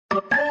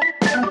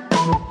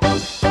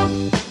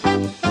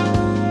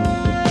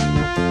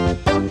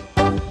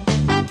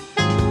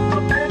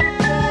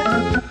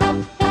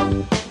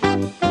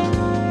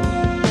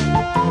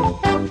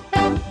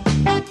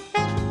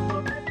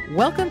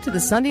to the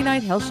Sunday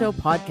Night Health Show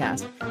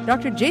podcast.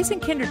 Dr. Jason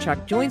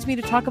Kinderchuk joins me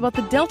to talk about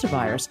the Delta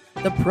virus,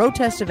 the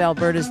protest of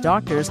Alberta's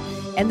doctors,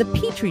 and the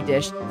petri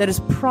dish that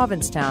is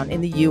Provincetown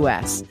in the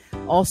U.S.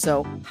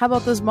 Also, how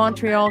about those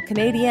Montreal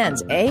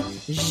Canadiens, eh?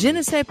 Je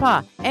ne sais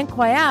pas,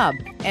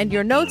 incroyable. And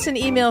your notes and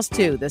emails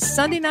too. The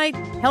Sunday Night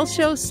Health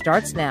Show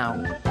starts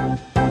now.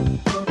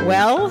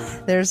 Well,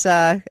 there's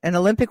an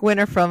Olympic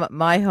winner from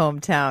my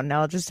hometown.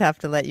 Now I'll just have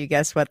to let you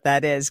guess what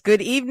that is.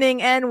 Good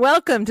evening and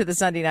welcome to the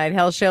Sunday Night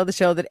Health Show, the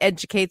show that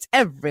educates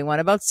everyone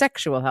about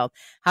sexual health,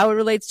 how it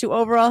relates to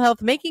overall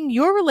health, making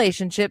your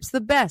relationships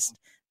the best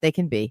they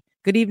can be.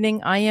 Good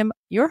evening. I am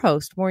your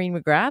host, Maureen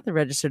McGrath, a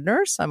registered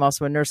nurse. I'm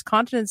also a nurse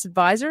continence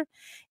advisor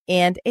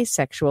and a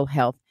sexual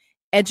health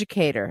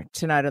educator.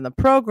 Tonight on the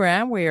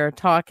program, we are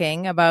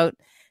talking about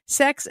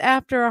sex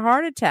after a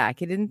heart attack.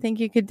 You didn't think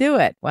you could do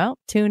it? Well,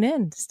 tune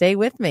in. Stay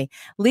with me.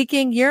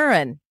 Leaking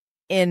urine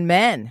in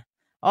men.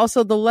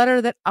 Also, the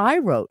letter that I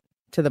wrote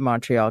to the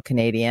Montreal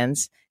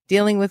Canadiens,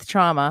 dealing with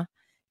trauma,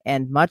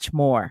 and much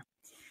more.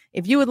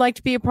 If you would like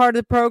to be a part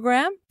of the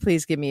program,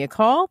 please give me a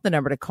call. The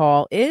number to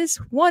call is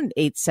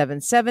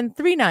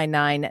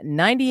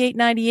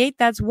 1-877-399-9898.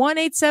 That's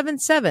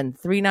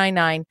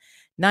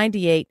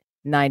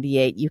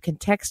 1-877-399-9898. You can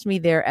text me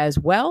there as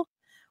well,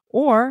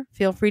 or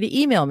feel free to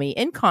email me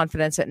in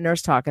confidence at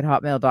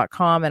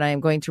nursetalk@hotmail.com, and I am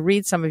going to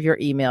read some of your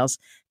emails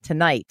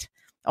tonight.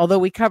 Although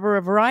we cover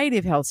a variety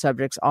of health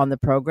subjects on the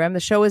program, the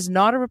show is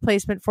not a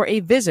replacement for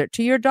a visit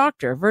to your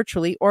doctor,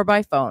 virtually or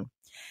by phone.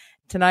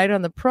 Tonight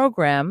on the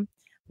program,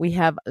 we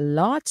have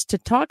lots to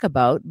talk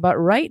about, but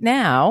right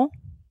now...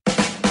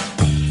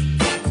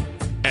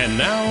 And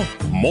now,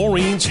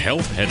 Maureen's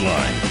Health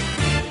Headline.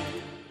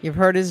 You've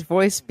heard his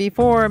voice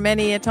before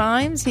many a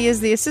times. He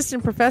is the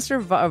assistant professor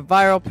of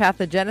viral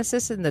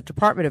pathogenesis in the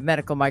Department of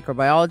Medical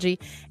Microbiology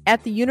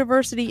at the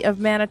University of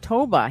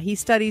Manitoba. He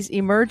studies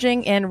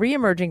emerging and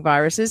re-emerging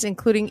viruses,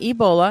 including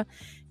Ebola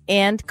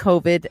and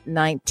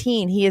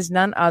COVID-19. He is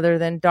none other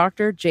than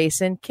Dr.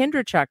 Jason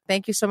Kinderchuk.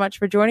 Thank you so much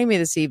for joining me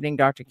this evening,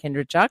 Dr.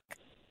 Kinderchuk.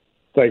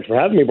 Thanks for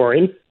having me,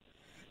 Maureen.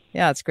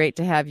 Yeah, it's great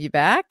to have you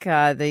back.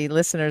 The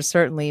listeners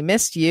certainly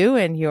missed you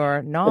and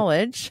your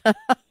knowledge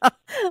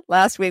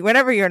last week.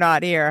 Whenever you're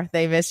not here,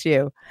 they miss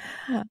you.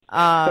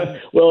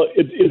 Well,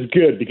 it's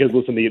good because,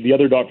 listen, the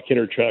other Dr.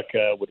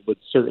 Kinderchuk would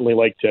certainly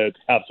like to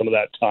have some of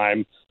that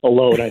time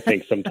alone, I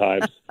think,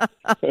 sometimes.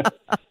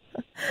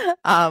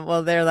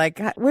 Well, they're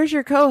like, where's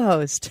your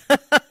co-host?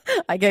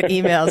 I get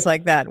emails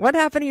like that. What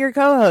happened to your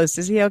co-host?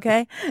 Is he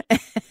okay?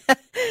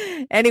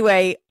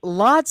 Anyway,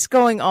 lots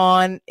going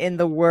on in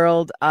the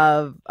world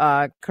of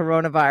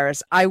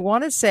coronavirus. I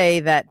want to say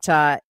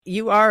that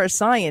you are a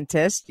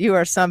scientist. You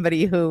are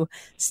somebody who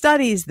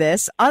studies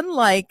this,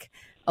 unlike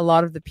a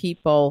lot of the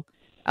people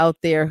out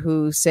there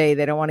who say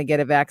they don't want to get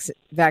a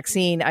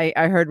vaccine.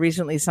 I heard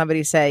recently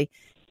somebody say,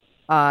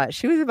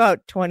 she was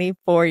about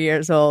 24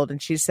 years old,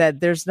 and she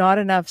said, there's not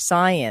enough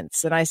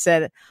science. And I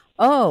said,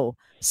 oh,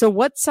 so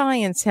what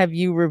science have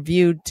you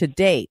reviewed to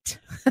date?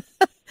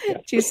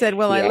 She said,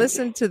 well, I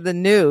listened to the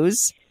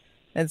news.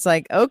 And it's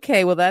like,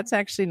 okay, well, that's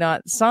actually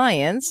not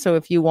science. So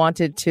if you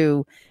wanted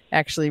to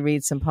actually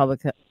read some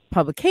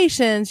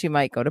publications, you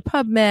might go to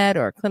PubMed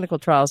or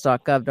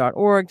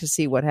clinicaltrials.gov.org to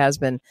see what has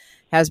been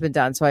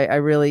done. So I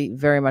really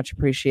very much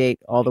appreciate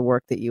all the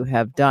work that you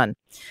have done.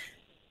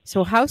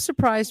 So how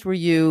surprised were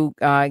you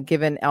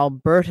given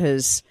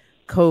Alberta's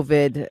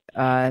COVID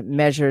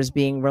measures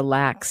being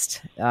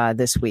relaxed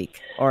this week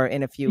or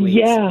in a few weeks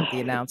with the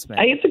announcement?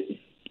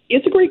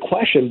 It's a great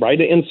question,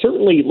 right? And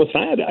certainly, listen,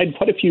 I had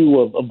quite a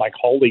few of my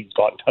colleagues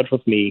got in touch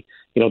with me,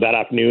 that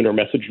afternoon or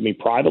messaged me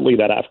privately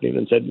that afternoon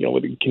and said,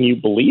 can you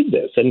believe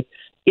this? And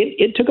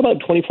it took about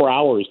 24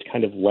 hours to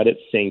kind of let it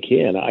sink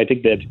in. I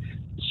think that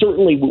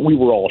certainly we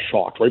were all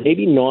shocked, right?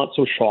 Maybe not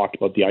so shocked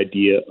about the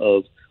idea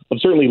of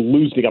certainly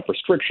loosening up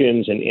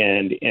restrictions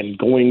and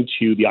going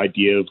to the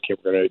idea of, okay,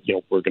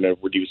 we're gonna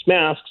reduce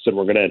masks and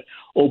we're gonna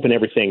open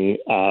everything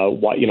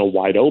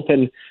wide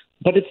open.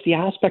 But it's the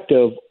aspect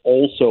of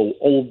also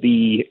all of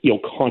the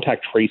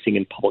contact tracing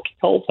and public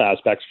health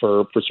aspects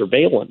for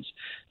surveillance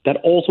that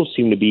also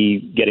seem to be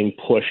getting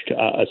pushed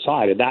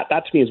aside. And that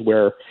to me is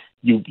where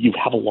you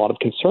have a lot of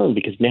concern,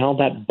 because now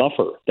that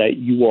buffer that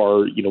you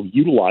are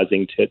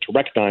utilizing to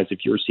recognize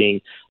if you're seeing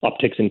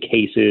upticks in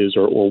cases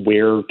or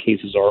where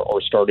cases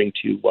are starting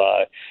to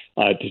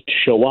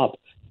show up,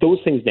 those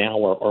things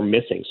now are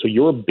missing. So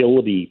your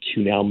ability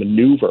to now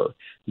maneuver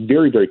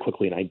very, very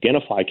quickly and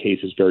identify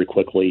cases very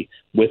quickly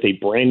with a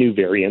brand new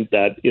variant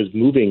that is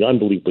moving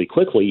unbelievably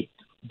quickly,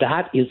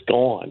 that is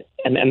gone.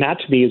 And that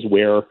to me is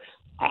where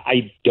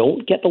I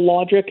don't get the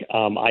logic.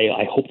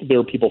 I hope that there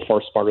are people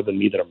far smarter than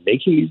me that are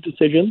making these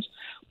decisions.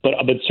 But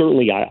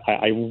certainly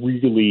I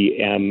really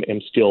am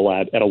still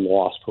at a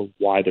loss for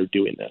why they're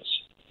doing this.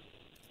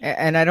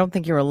 And I don't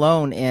think you're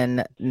alone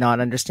in not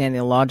understanding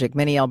the logic.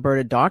 Many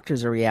Alberta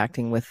doctors are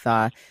reacting with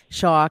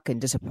shock and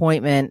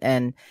disappointment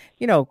and,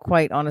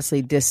 quite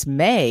honestly,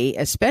 dismay,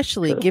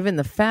 especially given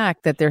the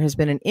fact that there has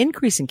been an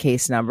increase in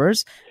case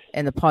numbers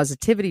and the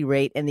positivity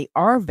rate and the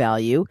R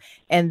value,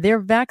 and their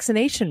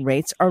vaccination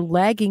rates are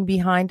lagging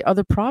behind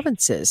other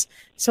provinces.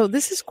 So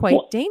this is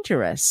quite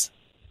dangerous.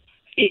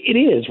 It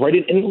is, right?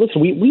 And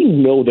listen, we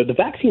know that the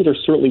vaccines are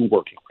certainly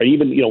working, right?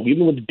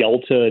 Even with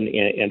Delta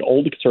and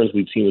all the concerns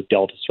we've seen with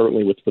Delta,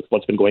 certainly with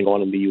what's been going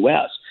on in the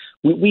U.S.,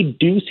 we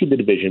do see the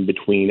division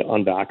between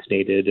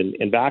unvaccinated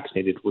and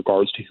vaccinated in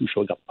regards to who's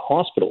showing up in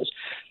hospitals.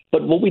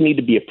 But what we need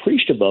to be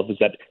appreciative of is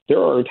that there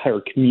are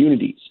entire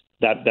communities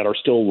that are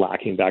still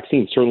lacking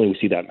vaccines. Certainly we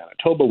see that in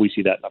Manitoba. We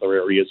see that in other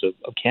areas of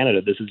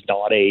Canada. This is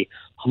not a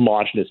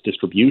homogenous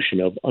distribution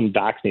of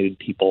unvaccinated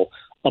people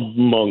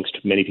amongst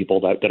many people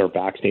that are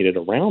vaccinated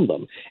around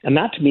them. And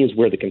that to me is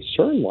where the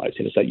concern lies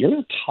in, is that you're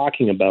not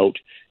talking about,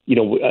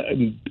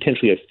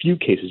 potentially a few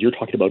cases. You're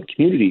talking about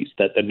communities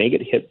that may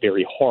get hit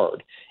very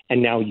hard.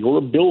 And now your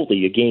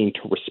ability, again,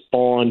 to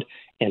respond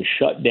and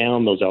shut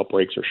down those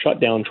outbreaks or shut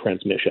down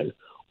transmission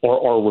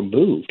are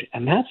removed.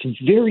 And that's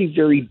very,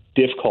 very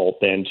difficult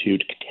then to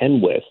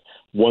contend with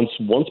once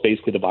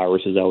basically the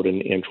virus is out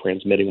and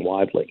transmitting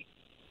widely.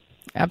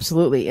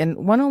 Absolutely. And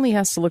one only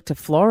has to look to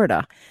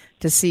Florida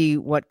to see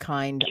what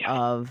kind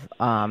of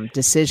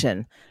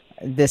decision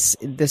this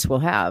will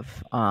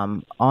have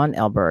on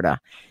Alberta,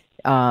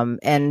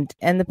 and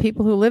the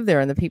people who live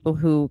there and the people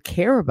who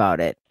care about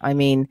it. I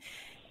mean,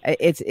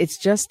 it's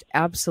just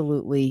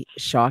absolutely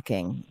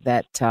shocking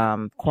that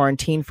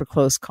quarantine for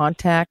close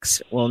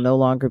contacts will no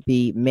longer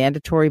be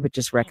mandatory, but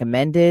just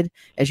recommended.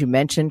 As you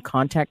mentioned,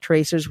 contact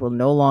tracers will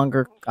no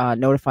longer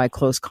notify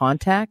close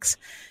contacts.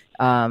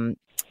 I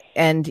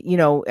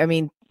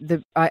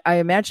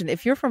imagine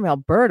if you're from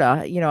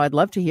Alberta, I'd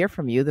love to hear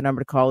from you. The number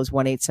to call is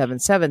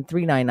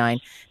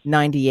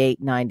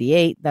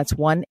 1-877-399-9898. That's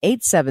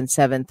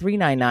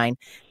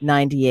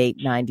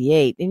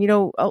 1-877-399-9898. And,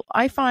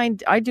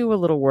 I do a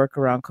little work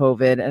around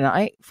COVID, and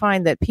I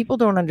find that people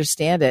don't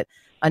understand it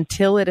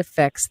until it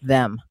affects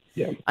them,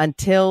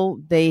 until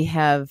they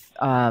have,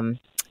 been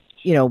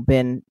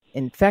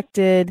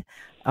infected,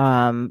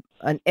 and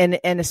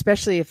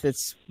especially if it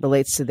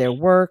relates to their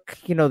work,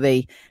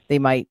 they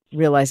might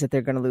realize that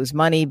they're going to lose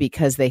money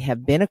because they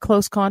have been a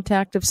close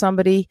contact of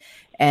somebody,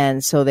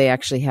 and so they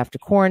actually have to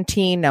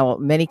quarantine. Now,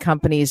 many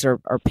companies are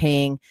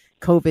paying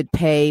COVID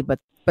pay, but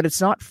it's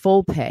not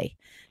full pay.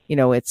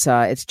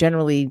 It's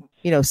generally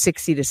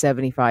 60 to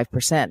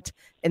 75%,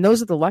 and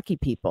those are the lucky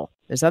people.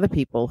 There's other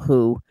people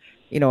who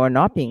are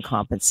not being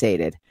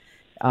compensated.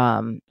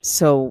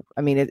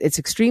 It's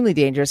extremely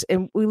dangerous.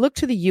 And we look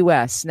to the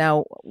U.S.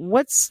 Now,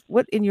 what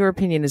in your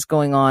opinion is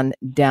going on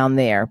down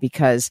there?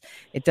 Because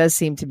it does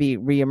seem to be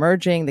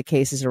reemerging. The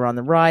cases are on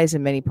the rise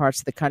in many parts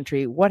of the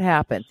country. What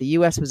happened? The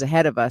U.S. was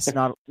ahead of us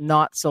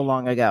not so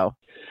long ago.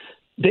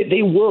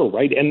 They were,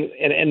 right? And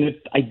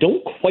I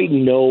don't quite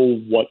know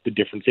what the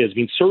difference is. I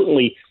mean,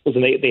 certainly,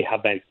 listen, they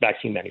have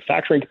vaccine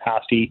manufacturing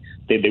capacity.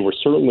 They were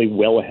certainly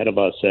well ahead of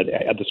us at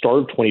the start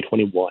of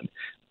 2021.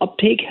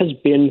 Uptake has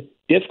been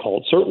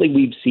difficult. Certainly,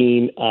 we've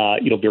seen,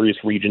 various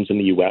regions in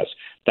the U.S.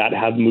 that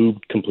have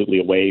moved completely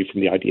away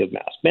from the idea of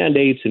mask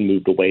mandates and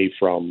moved away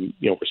from,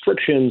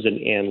 restrictions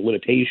and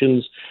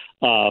limitations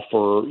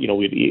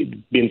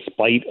in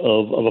spite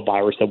of a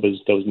virus that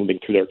was moving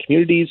through their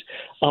communities.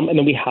 And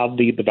then we have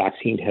the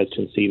vaccine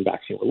hesitancy and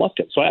vaccine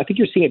reluctance. So I think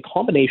you're seeing a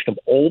combination of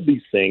all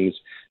these things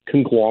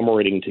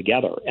conglomerating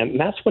together. And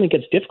that's when it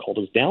gets difficult.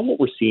 Is now what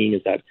we're seeing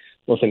is that,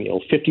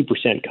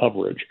 50%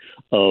 coverage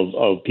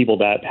of people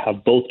that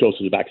have both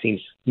doses of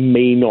vaccines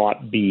may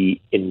not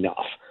be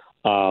enough.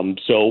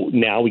 So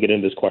now we get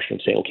into this question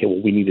of saying, okay, well,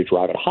 we need to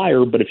drive it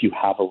higher. But if you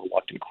have a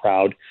reluctant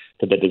crowd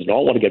that does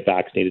not want to get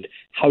vaccinated,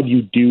 how do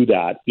you do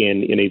that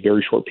in a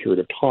very short period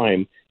of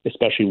time,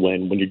 especially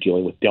when you're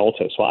dealing with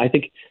Delta? So I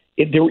think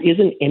there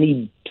isn't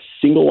any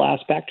single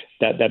aspect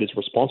that is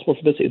responsible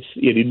for this. It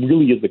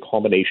really is the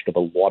combination of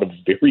a lot of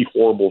very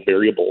horrible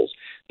variables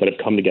that have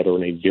come together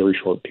in a very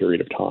short period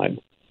of time.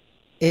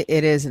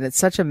 It is, and it's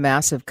such a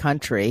massive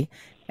country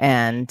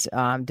and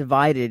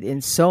divided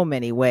in so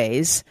many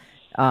ways.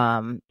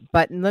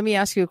 But let me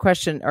ask you a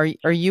question.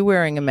 Are you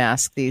wearing a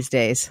mask these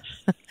days?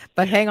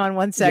 But hang on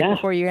one sec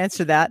before you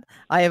answer that.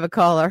 I have a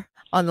caller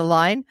on the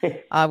line.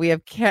 We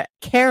have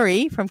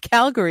Carrie from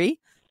Calgary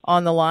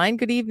on the line.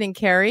 Good evening,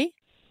 Carrie.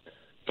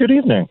 Good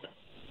evening.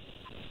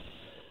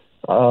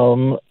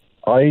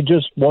 I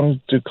just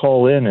wanted to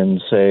call in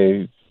and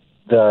say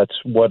that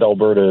what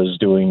Alberta is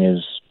doing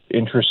is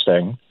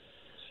interesting.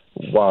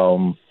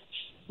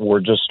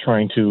 We're just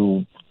trying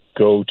to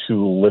go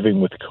to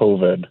living with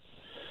COVID,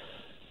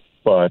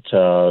 but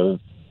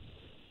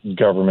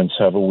governments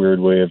have a weird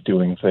way of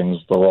doing things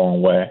the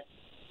wrong way.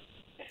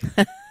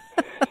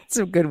 That's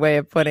a good way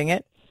of putting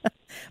it.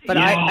 But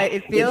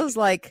it feels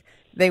like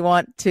they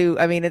want to,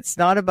 it's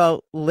not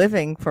about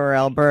living for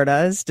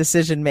Alberta's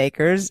decision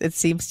makers. It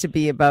seems to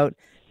be about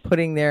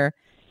putting their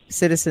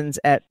citizens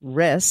at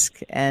risk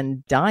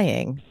and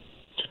dying.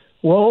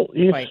 Well,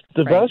 if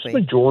the vast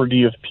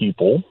majority of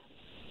people,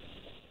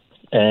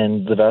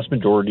 and the vast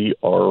majority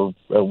are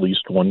at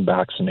least one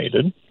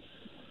vaccinated,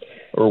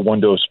 or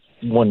one dose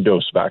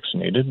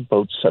vaccinated,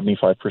 about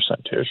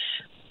 75%-ish,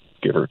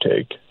 give or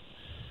take,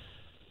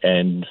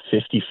 and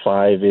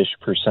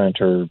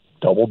 55-ish% are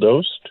double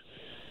dosed.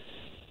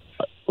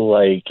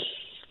 Like,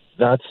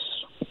 that's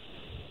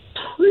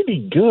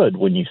pretty good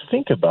when you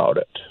think about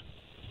it.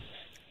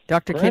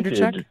 Dr.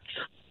 Kindrachuk?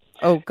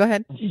 Oh, go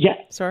ahead. Yeah.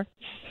 Sorry.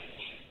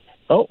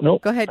 Oh, no.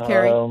 Go ahead,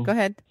 Kerry. Go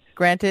ahead.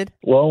 Granted.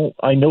 Well,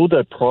 I know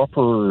that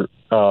proper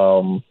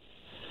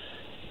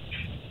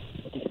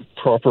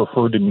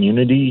herd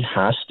immunity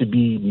has to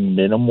be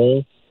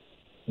minimal,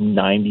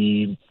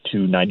 90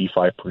 to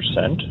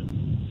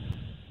 95%.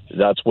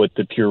 That's what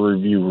the peer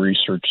review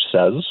research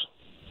says.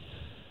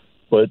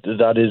 But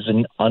that is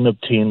an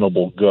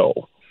unobtainable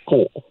goal.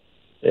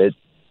 It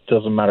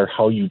doesn't matter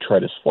how you try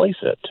to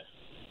slice it.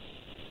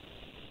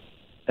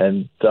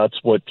 And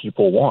that's what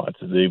people want.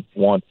 They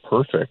want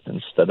perfect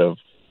instead of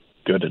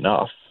good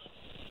enough.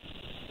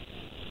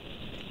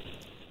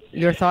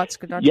 Your thoughts,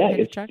 Dr.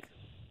 Kindrachuk?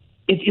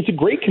 It's a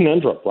great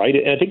conundrum, right?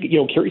 And I think,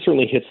 Kerry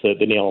certainly hits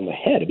the nail on the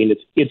head. I mean,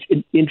 it's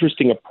an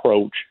interesting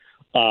approach.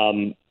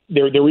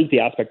 There is the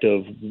aspect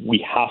of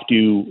we have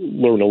to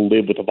learn to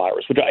live with the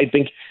virus, which I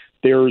think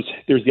there's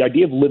the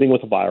idea of living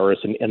with the virus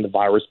and the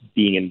virus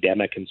being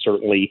endemic and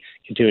certainly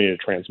continuing to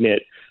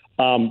transmit.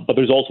 But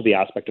there's also the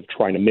aspect of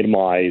trying to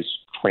minimize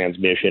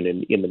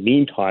transmission in the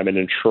meantime and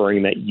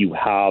ensuring that you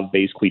have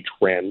basically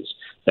trends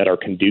that are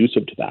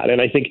conducive to that.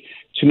 And I think,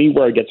 to me,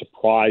 where I get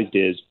surprised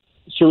is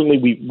certainly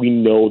we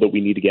know that we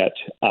need to get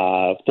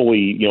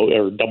fully,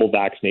 or double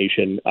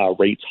vaccination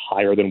rates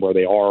higher than where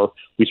they are.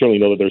 We certainly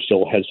know that there's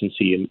still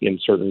hesitancy in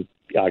certain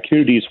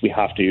communities. We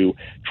have to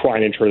try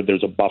and ensure that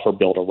there's a buffer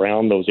built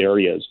around those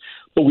areas.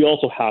 But we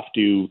also have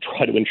to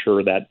try to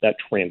ensure that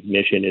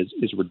transmission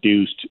is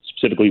reduced,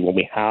 specifically when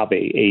we have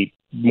a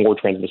more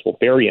transmissible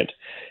variant.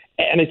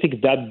 And I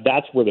think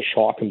that's where the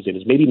shock comes in,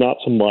 is maybe not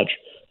so much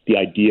the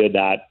idea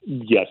that,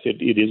 yes,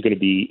 it is going to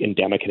be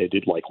endemic, and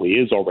it likely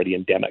is already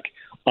endemic,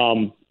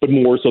 but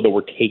more so that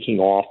we're taking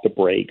off the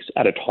brakes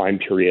at a time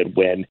period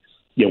when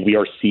we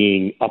are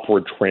seeing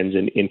upward trends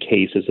in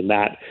cases, and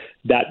that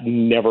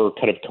never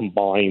kind of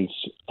combines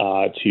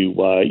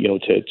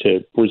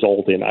to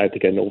result in, I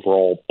think, an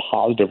overall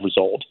positive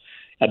result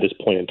at this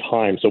point in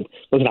time. So,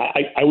 listen,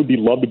 I would be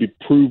love to be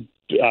proved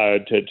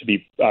to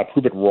be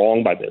proven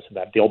wrong by this, and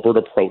that the Alberta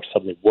approach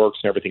suddenly works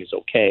and everything is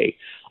okay.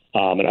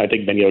 And I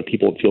think many other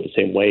people would feel the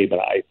same way, but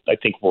I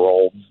think we're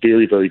all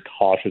very, very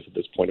cautious at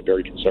this point and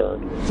very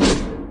concerned.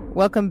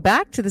 Welcome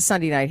back to the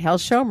Sunday Night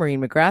Health Show.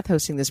 Maureen McGrath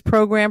hosting this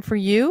program for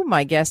you.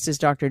 My guest is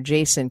Dr.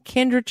 Jason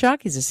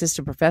Kindrachuk. He's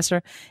assistant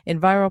professor in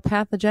viral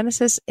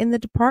pathogenesis in the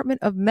Department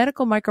of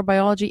Medical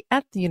Microbiology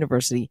at the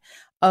University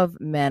of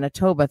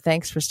Manitoba.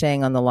 Thanks for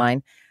staying on the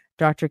line,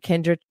 Dr.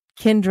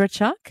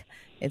 Kindrachuk.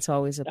 It's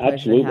always a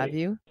pleasure to have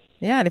you.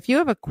 Yeah, and if you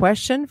have a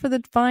question for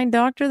the fine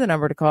doctor, the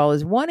number to call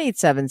is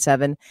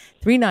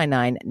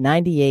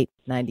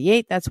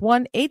 1-877-399-9898. That's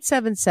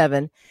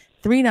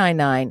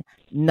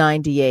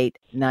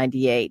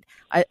 1-877-399-9898.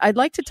 I'd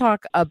like to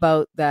talk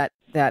about that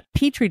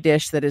Petri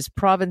dish that is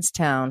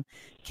Provincetown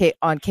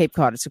on Cape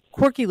Cod. It's a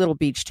quirky little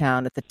beach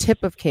town at the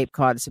tip of Cape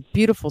Cod. It's a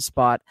beautiful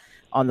spot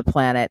on the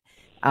planet.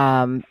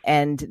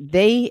 And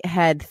they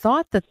had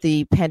thought that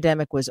the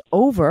pandemic was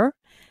over.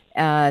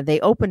 They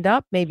opened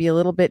up maybe a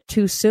little bit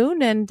too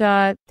soon and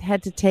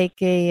had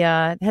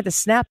to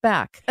snap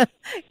back,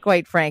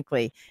 quite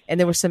frankly. And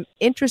there were some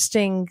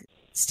interesting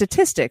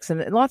statistics and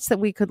lots that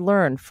we could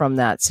learn from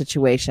that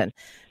situation.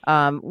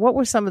 What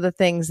were some of the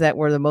things that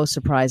were the most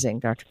surprising,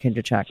 Dr.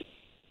 Kindrachuk?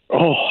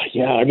 Oh,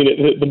 yeah. I mean,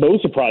 the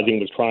most surprising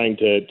was trying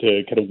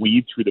to kind of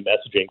weed through the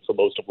messaging for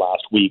most of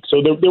last week.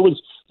 So there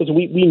was,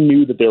 we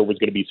knew that there was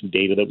going to be some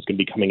data that was going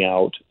to be coming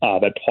out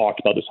that talked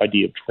about this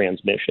idea of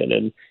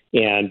transmission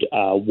and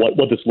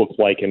what this looked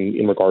like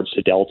in regards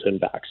to Delta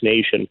and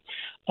vaccination.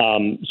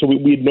 So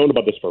we had known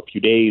about this for a few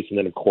days. And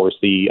then, of course,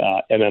 the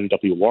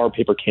MMWR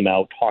paper came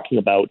out talking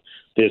about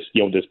this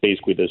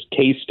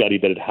case study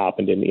that had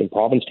happened in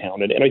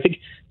Provincetown. And I think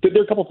that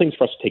there are a couple of things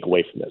for us to take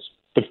away from this.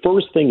 The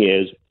first thing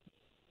is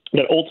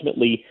that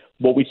ultimately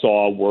what we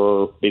saw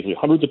were basically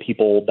hundreds of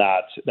people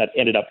that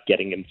ended up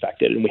getting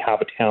infected. And we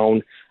have a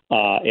town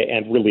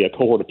and really a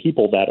cohort of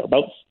people that are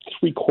about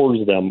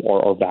 3/4 of them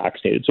are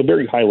vaccinated. So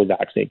very highly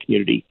vaccinated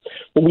community.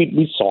 But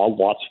we saw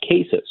lots of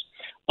cases.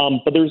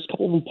 But there's a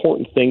couple of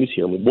important things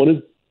here. I mean, one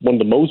of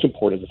the most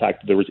important is the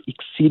fact that there was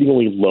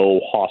exceedingly low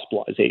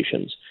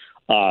hospitalizations.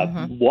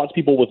 Lots of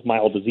people with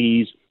mild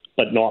disease,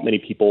 but not many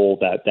people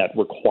that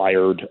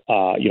required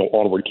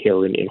onward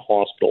care in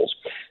hospitals.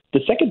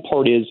 The second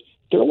part is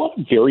there are a lot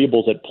of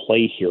variables at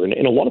play here and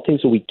a lot of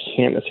things that we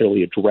can't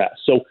necessarily address.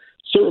 So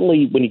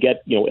certainly when you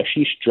get,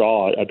 Ashish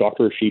Jha,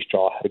 Dr. Ashish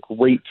Jha had a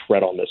great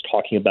thread on this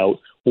talking about,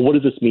 well, what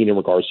does this mean in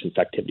regards to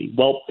infectivity?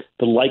 Well,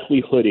 the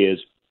likelihood is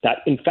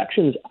that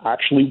infections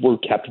actually were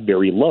kept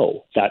very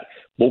low, that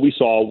what we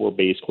saw were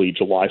basically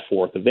July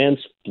 4th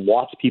events,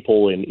 lots of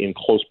people in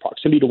close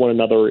proximity to one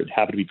another. It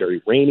happened to be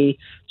very rainy,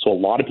 so a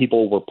lot of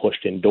people were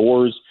pushed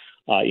indoors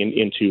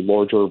into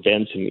larger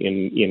events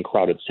in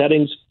crowded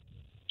settings.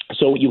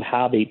 So you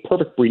have a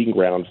perfect breeding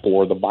ground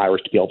for the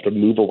virus to be able to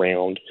move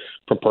around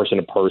from person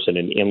to person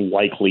and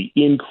likely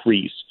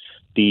increase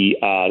the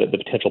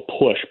potential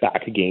push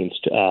back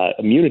against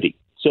immunity.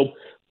 So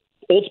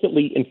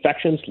ultimately,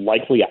 infections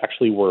likely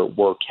actually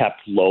were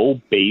kept low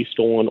based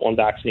on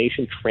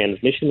vaccination.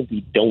 Transmission,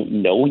 we don't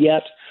know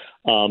yet.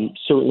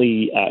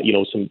 Certainly,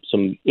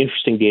 some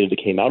interesting data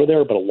that came out of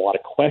there, but a lot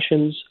of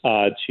questions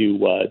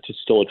to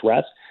still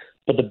address.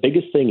 But the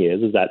biggest thing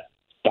is that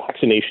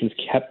vaccinations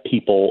kept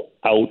people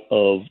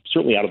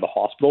certainly out of the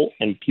hospital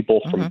and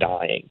people from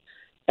dying.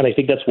 And I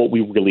think that's what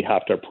we really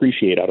have to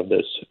appreciate out of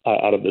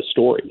this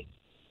story.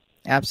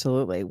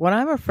 Absolutely. What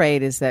I'm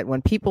afraid is that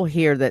when people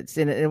hear that,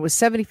 and it was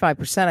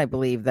 75%, I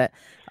believe, that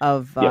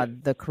of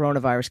the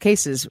coronavirus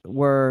cases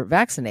were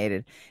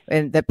vaccinated,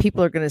 and that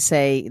people are going to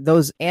say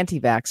those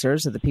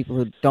anti-vaxxers, or the people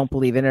who don't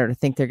believe in it or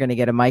think they're going to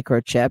get a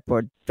microchip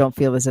or don't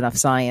feel there's enough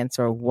science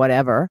or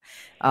whatever,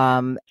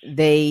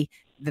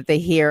 that they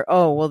hear,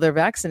 oh, well, they're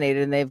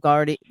vaccinated and they've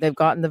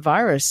gotten the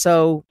virus.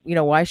 So,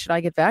 why should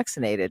I get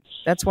vaccinated?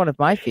 That's one of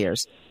my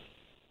fears.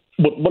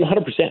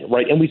 100%,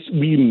 right? And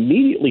we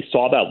immediately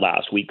saw that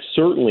last week.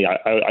 Certainly,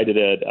 I did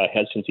a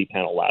hesitancy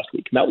panel last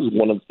week, and that was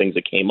one of the things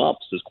that came up,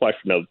 this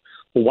question of,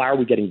 well, why are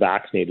we getting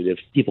vaccinated if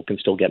people can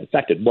still get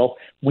infected? Well,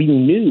 we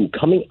knew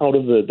coming out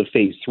of the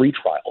phase 3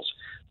 trials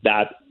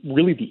that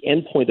really the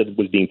endpoint that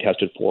was being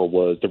tested for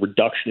was the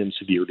reduction in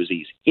severe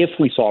disease. If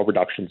we saw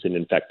reductions in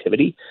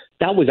infectivity,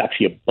 that was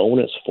actually a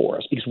bonus for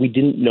us because we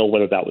didn't know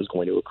whether that was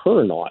going to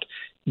occur or not.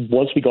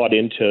 Once we got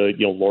into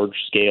large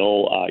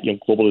scale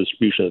global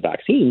distribution of the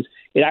vaccines,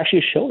 it actually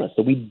has shown us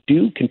that we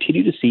do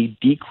continue to see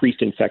decreased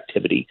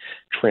infectivity.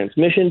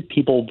 Transmission,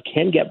 people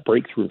can get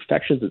breakthrough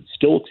infections. It's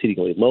still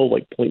exceedingly low,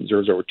 like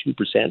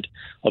 0.002%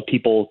 of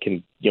people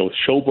can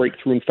show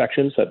breakthrough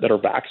infections that are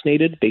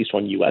vaccinated based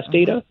on U.S.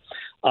 data.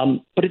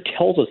 But it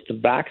tells us the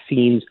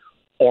vaccines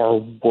are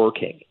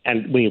working.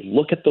 And when you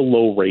look at the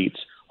low rates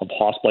of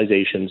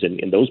hospitalizations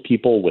in those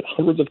people with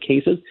hundreds of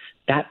cases,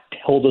 that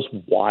tells us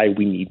why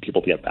we need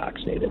people to get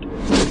vaccinated.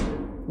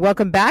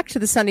 Welcome back to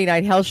the Sunday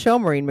Night Health Show.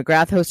 Maureen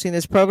McGrath hosting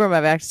this program.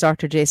 I've asked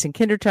Dr. Jason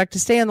Kinderchuk to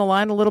stay on the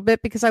line a little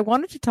bit because I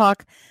wanted to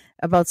talk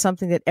about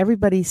something that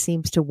everybody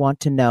seems to want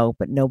to know,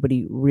 but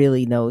nobody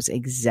really knows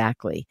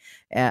exactly.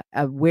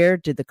 Where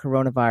did the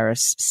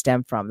coronavirus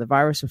stem from? The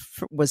virus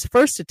was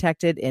first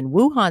detected in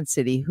Wuhan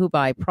City,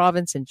 Hubei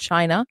province in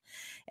China,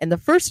 and the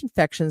first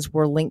infections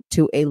were linked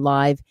to a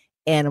live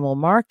animal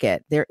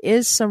market. There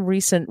is some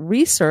recent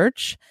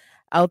research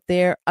out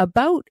there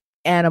about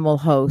animal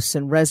hosts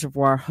and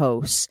reservoir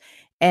hosts.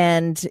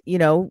 And,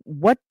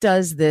 what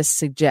does this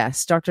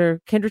suggest?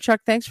 Dr. Kinderchuk,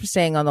 thanks for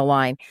staying on the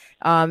line.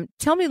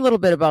 Tell me a little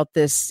bit about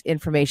this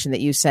information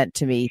that you sent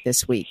to me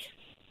this week.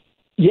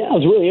 Yeah, it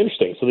was really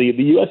interesting. So the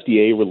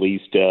USDA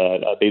released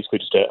basically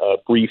just a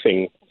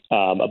briefing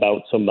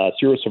about some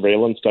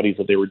serosurveillance studies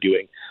that they were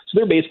doing. So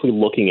they're basically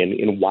looking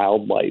in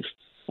wildlife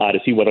to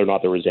see whether or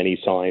not there was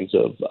any signs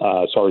of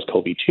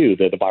SARS-CoV-2,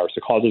 the virus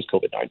that causes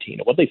COVID-19.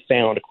 And what they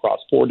found across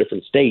 4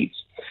 different states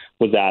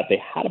was that they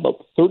had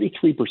about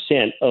 33%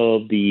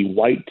 of the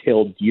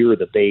white-tailed deer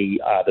that they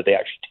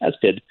actually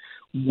tested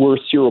were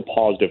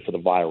seropositive for the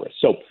virus.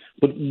 So,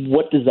 but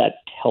what does that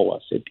tell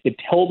us? It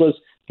tells us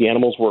the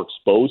animals were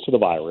exposed to the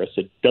virus.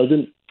 It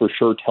doesn't for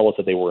sure tell us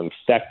that they were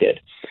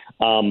infected.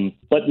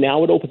 But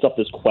now it opens up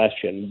this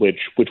question, which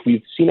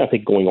we've seen, I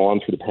think, going on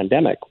through the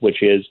pandemic,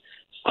 which is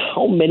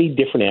how many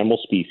different animal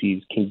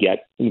species can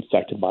get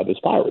infected by this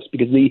virus?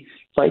 Because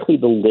frankly,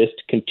 the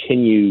list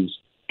continues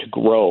to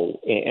grow.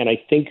 And I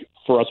think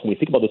for us, when we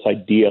think about this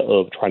idea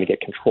of trying to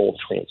get control of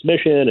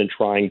transmission and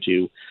trying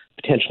to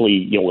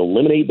potentially,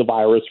 eliminate the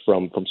virus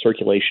from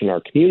circulation in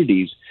our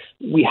communities,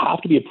 we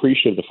have to be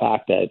appreciative of the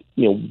fact that,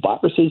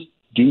 viruses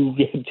do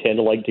tend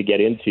to like to get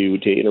into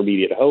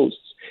intermediate hosts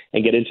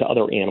and get into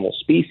other animal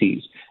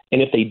species.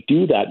 And if they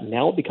do that,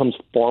 now it becomes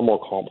far more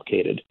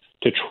complicated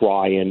to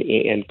try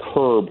and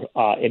curb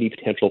any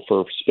potential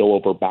for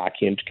spillover back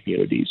into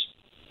communities.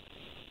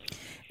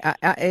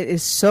 It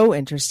is so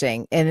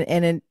interesting.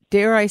 And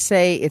dare I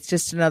say, it's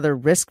just another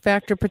risk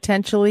factor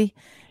potentially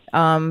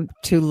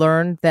to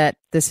learn that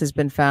this has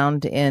been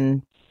found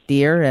in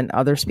deer and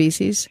other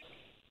species?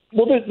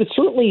 Well, there's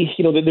certainly,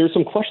 there's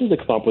some questions that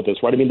come up with this,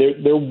 right? I mean,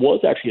 there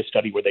was actually a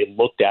study where they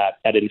looked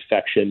at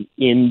infection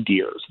in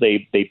deer. So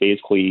they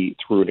basically,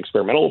 through an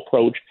experimental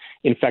approach,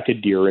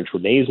 infected deer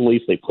intranasally.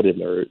 So they put it in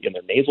their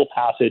nasal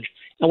passage.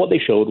 And what they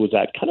showed was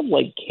that kind of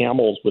like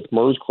camels with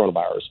MERS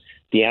coronavirus,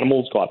 the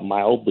animals got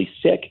mildly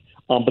sick,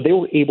 but they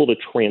were able to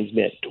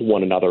transmit to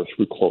one another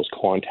through close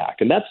contact.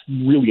 And that's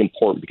really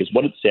important because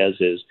what it says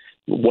is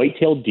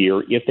white-tailed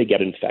deer, if they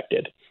get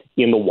infected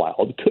in the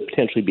wild, could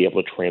potentially be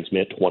able to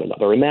transmit to one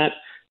another. And that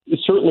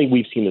certainly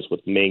we've seen this with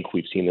mink,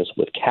 we've seen this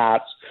with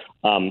cats.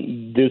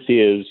 This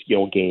is,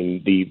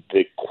 again, the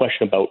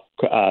question about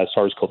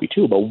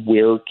SARS-CoV-2, about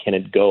where can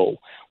it go?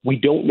 We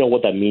don't know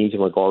what that means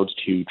in regards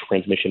to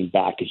transmission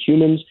back to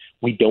humans.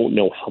 We don't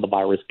know how the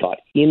virus got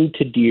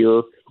into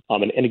deer.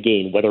 And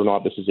again, whether or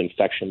not this is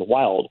infection in the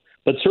wild.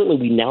 But certainly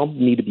we now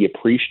need to be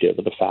appreciative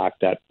of the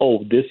fact that,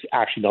 this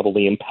actually not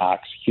only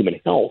impacts human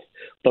health,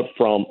 but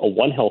from a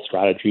One Health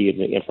strategy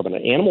and from an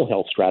animal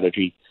health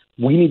strategy,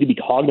 we need to be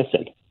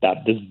cognizant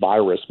that this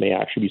virus may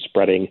actually be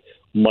spreading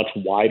much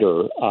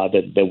wider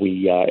than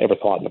we ever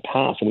thought in the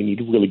past. And we need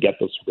to really get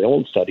those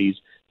surveillance studies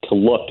to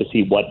look to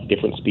see what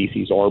different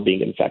species are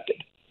being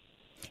infected.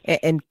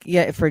 And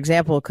for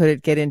example, could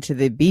it get into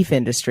the beef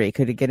industry?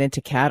 Could it get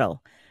into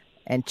cattle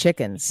and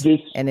chickens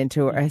and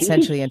into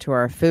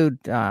our food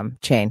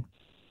chain?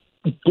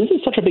 This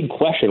is such a big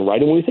question,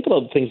 right? And when we think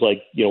about things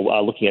like,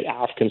 looking at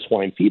African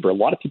swine fever, a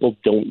lot of people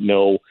don't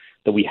know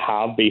that we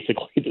have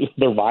basically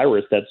the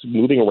virus that's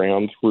moving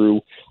around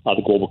through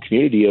the global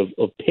community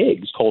of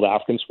pigs called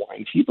African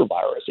swine fever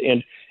virus.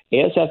 And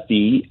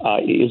ASFV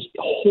is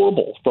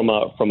horrible from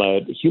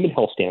a human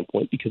health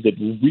standpoint because it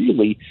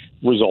really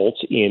results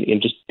in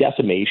just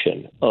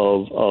decimation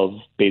of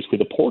basically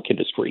the pork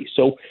industry.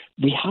 So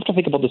we have to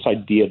think about this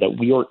idea that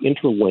we are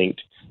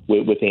interlinked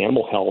with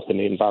animal health and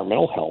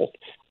environmental health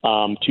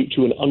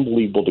to an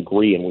unbelievable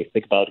degree. And we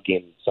think about,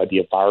 again, this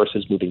idea of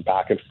viruses moving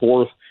back and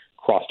forth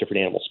across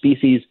different animal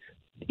species.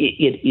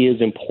 It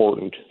is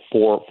important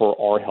for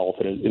our health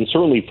and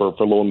certainly for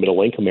low and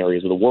middle income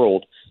areas of the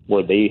world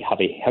where they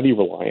have a heavy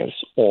reliance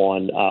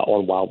on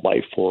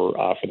wildlife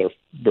for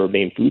their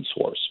main food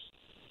source.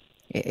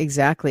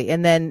 Exactly.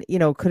 And then,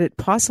 could it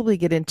possibly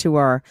get into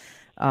our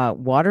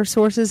water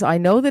sources? I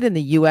know that in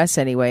the U.S.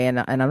 anyway, and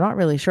I'm not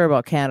really sure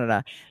about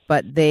Canada,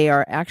 but they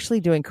are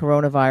actually doing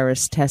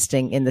coronavirus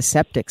testing in the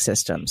septic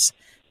systems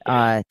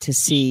to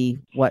see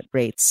what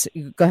rates.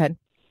 Go ahead.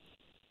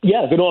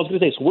 Yeah, I was going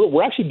to say, so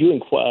we're actually doing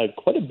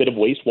quite a bit of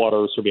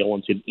wastewater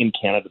surveillance in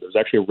Canada. There's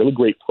actually a really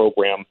great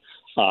program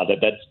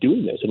that's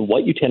doing this. And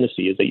what you tend to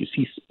see is that you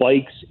see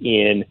spikes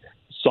in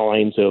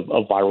signs of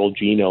viral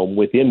genome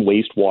within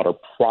wastewater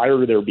prior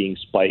to there being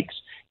spikes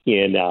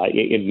in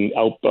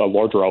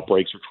larger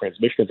outbreaks or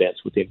transmission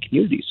events within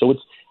communities. So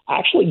it's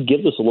actually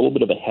gives us a little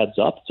bit of a heads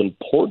up. It's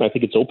important. I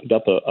think it's opened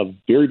up a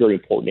very, very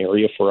important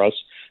area for us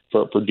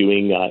for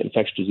doing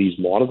infectious disease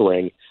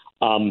monitoring.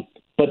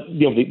 But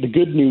the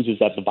good news is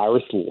that the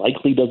virus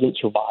likely doesn't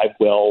survive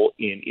well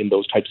in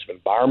those types of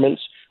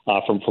environments,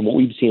 from what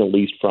we've seen, at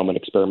least from an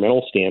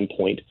experimental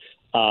standpoint.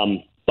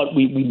 But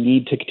we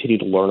need to continue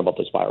to learn about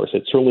this virus.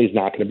 It certainly is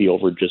not going to be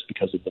over just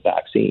because of the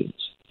vaccines.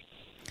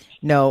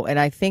 No, and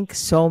I think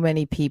so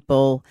many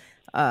people,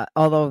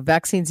 although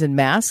vaccines and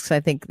masks,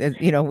 I think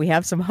that, we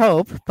have some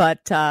hope.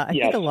 But I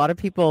think a lot of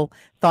people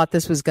thought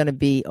this was going to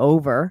be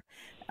over.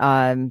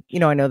 I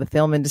know the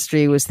film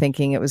industry was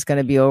thinking it was going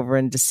to be over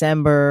in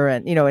December.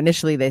 And,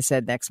 initially they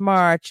said next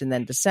March and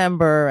then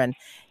December. And,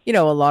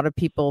 a lot of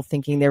people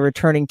thinking they're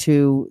returning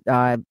to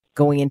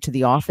going into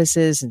the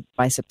offices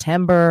by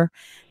September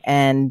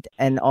and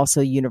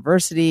also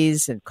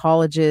universities and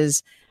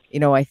colleges.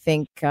 I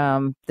think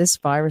this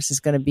virus is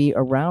going to be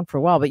around for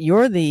a while. But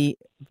you're the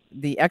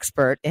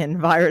expert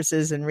in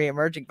viruses and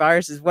reemerging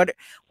viruses. What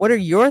are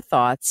your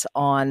thoughts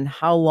on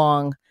how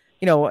long?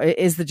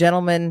 Is the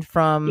gentleman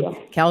from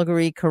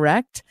Calgary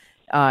correct,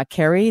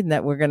 Kerry,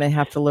 that we're going to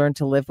have to learn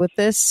to live with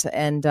this?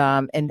 And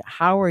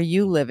how are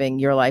you living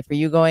your life? Are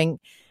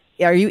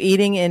you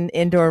eating in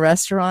indoor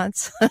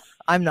restaurants?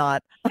 I'm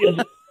not.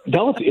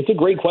 No, it's a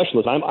great question.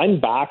 Listen, I'm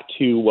back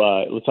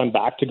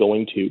to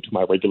going to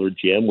my regular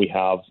gym. We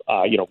have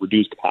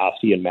reduced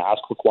capacity and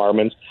mask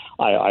requirements.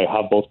 I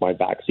have both my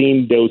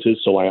vaccine doses,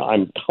 so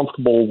I'm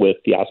comfortable with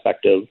the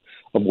aspect of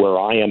where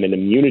I am in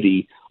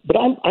immunity. But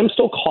I'm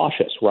still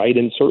cautious, right?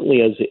 And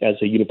certainly as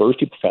a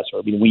university professor,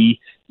 I mean,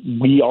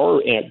 we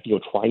are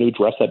trying to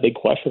address that big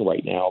question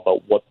right now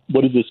about what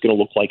is this going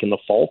to look like in the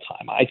fall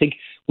time. I think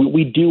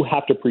we do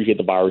have to appreciate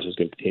the virus is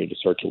going to continue to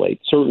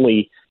circulate.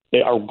 Certainly,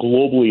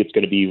 globally, it's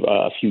going to be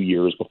a few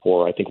years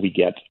before I think we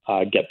get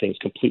things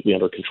completely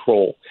under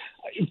control.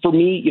 For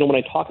me, when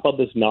I talk about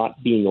this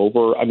not being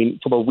over, I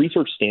mean, from a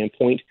research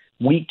standpoint,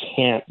 we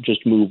can't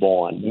just move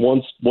on.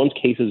 Once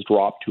cases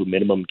drop to a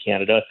minimum in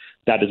Canada,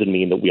 that doesn't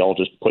mean that we all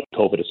just put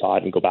COVID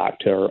aside and go back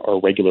to our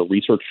regular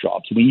research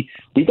jobs.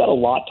 We've got a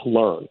lot to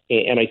learn.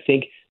 And I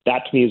think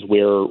that to me is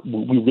where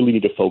we really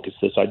need to focus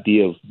this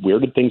idea of where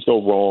did things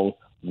go wrong?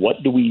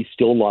 What do we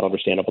still not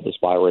understand about this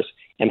virus?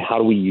 And how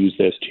do we use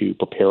this to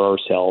prepare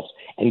ourselves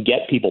and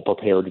get people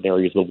prepared in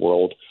areas of the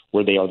world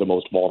where they are the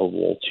most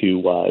vulnerable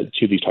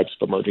to these types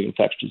of emerging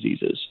infectious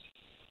diseases?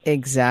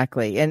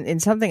 Exactly.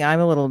 And something I'm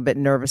a little bit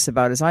nervous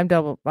about is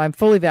I'm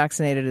fully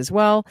vaccinated as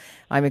well.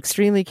 I'm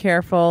extremely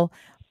careful,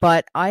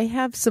 but I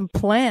have some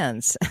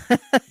plans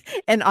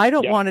and I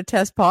don't want to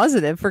test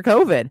positive for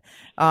COVID.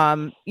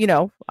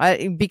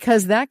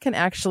 Because that can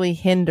actually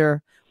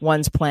hinder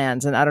one's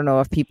plans. And I don't know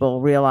if people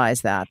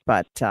realize that,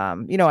 but,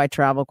 I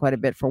travel quite a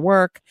bit for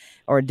work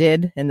or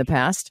did in the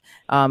past.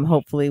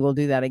 Hopefully we'll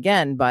do that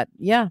again, but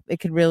it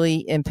could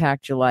really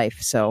impact your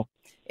life. So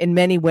in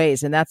many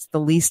ways, and that's the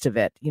least of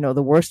it.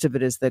 The worst of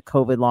it is the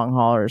COVID long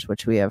haulers,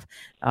 which we have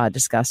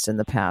discussed in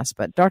the past.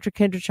 But Dr.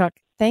 Kindrachuk,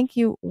 thank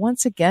you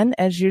once again,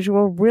 as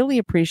usual. Really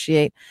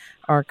appreciate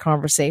our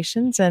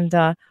conversations and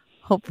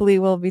hopefully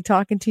we'll be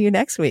talking to you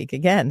next week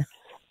again.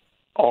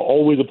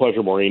 Always a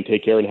pleasure, Maureen.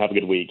 Take care and have a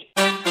good week.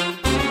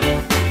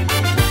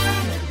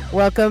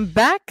 Welcome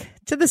back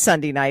to the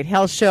Sunday Night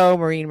Health Show.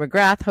 Maureen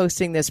McGrath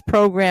hosting this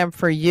program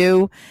for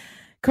you.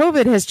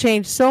 COVID has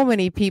changed so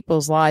many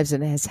people's lives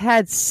and has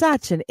had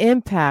such an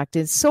impact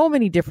in so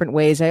many different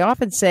ways. I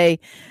often say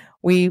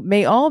we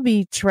may all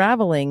be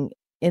traveling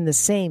in the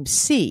same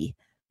sea,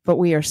 but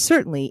we are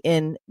certainly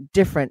in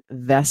different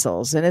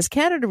vessels. And as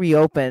Canada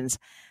reopens,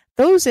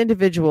 those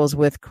individuals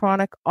with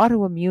chronic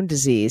autoimmune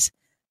disease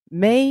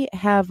may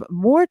have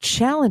more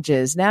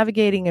challenges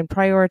navigating and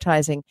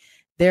prioritizing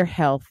their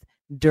health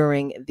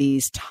during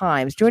these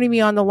times. Joining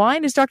me on the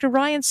line is Dr.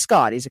 Ryan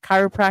Scott. He's a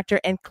chiropractor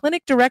and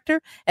clinic director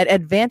at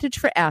Advantage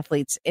for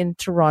Athletes in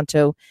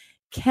Toronto,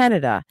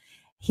 Canada.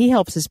 He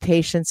helps his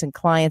patients and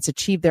clients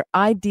achieve their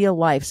ideal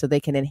life so they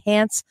can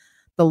enhance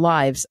the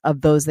lives of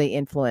those they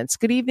influence.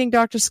 Good evening,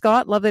 Dr.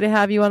 Scott. Lovely to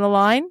have you on the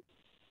line.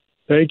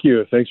 Thank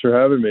you. Thanks for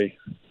having me.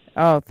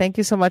 Oh, thank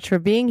you so much for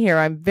being here.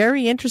 I'm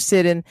very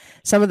interested in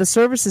some of the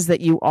services that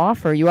you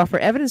offer. You offer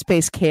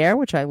evidence-based care,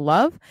 which I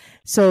love,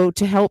 so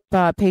to help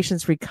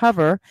patients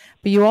recover.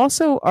 But you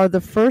also are the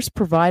first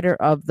provider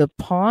of the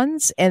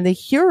PONS and the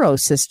Hero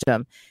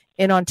system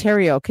in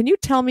Ontario. Can you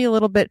tell me a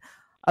little bit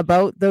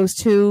about those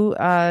two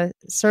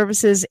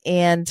services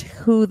and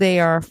who they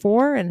are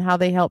for and how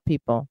they help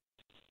people?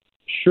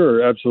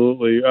 Sure,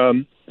 absolutely.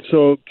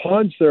 So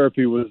PONS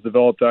therapy was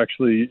developed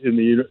actually in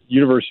the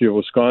University of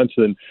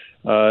Wisconsin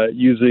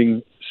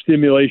using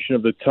stimulation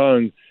of the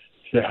tongue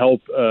to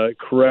help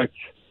correct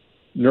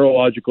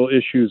neurological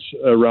issues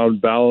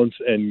around balance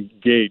and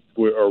gait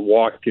or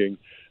walking.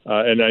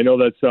 And I know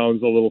that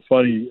sounds a little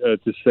funny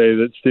to say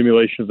that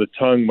stimulation of the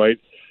tongue might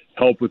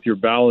help with your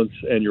balance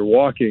and your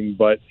walking,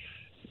 but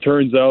it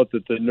turns out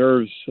that the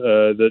nerves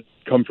that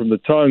come from the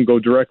tongue go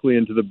directly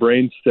into the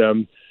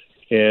brainstem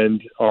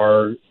and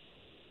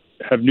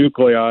have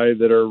nuclei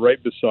that are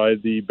right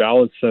beside the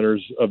balance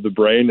centers of the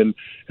brain.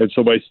 And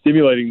so by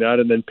stimulating that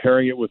and then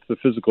pairing it with the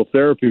physical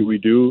therapy we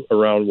do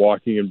around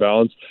walking and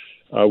balance,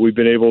 we've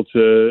been able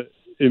to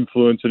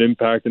influence and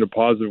impact in a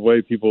positive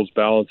way people's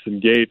balance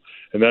and gait.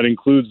 And that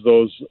includes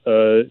those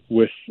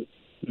with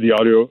the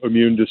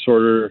autoimmune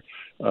disorder,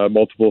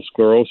 multiple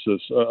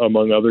sclerosis,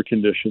 among other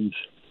conditions.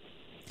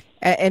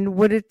 And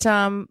would it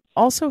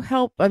also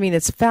help? I mean,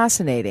 it's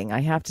fascinating,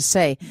 I have to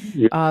say.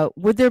 Yeah.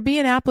 Would there be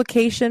an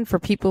application for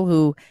people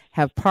who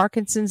have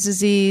Parkinson's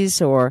disease,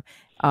 or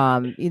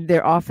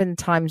there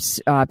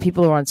oftentimes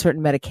people who are on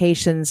certain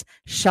medications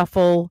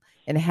shuffle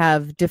and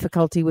have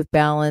difficulty with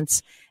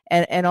balance,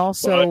 and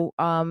also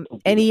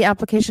any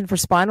application for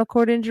spinal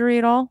cord injury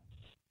at all?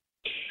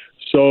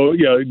 So,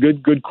 yeah,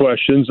 good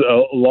questions.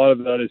 A lot of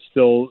that is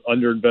still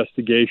under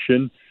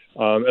investigation.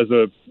 As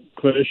a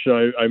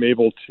clinician, I'm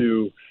able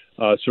to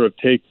sort of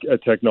take a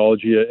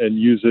technology and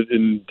use it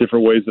in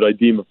different ways that I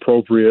deem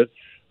appropriate.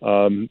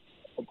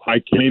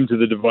 I came to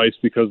the device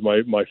because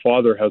my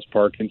father has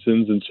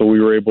Parkinson's, and so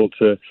we were able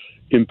to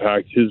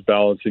impact his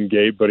balance and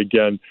gait. But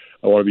again,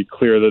 I want to be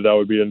clear that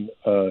would be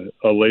a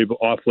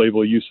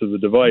off-label use of the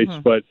device.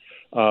 Mm-hmm. But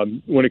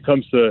when it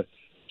comes to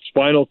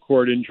spinal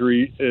cord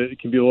injury, it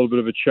can be a little bit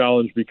of a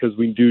challenge because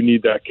we do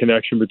need that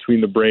connection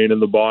between the brain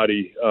and the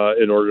body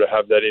in order to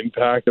have that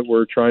impact that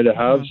we're trying to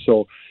have. Mm-hmm.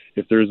 So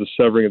if there's a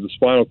severing of the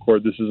spinal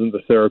cord, this isn't the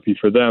therapy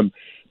for them.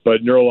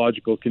 But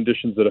neurological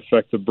conditions that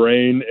affect the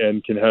brain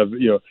and can have,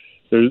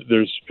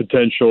 there's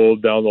potential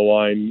down the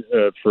line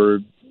for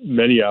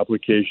many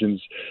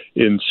applications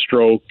in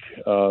stroke.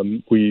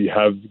 We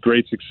have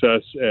great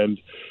success and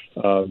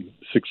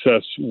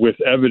success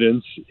with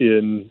evidence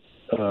in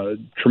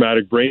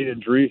traumatic brain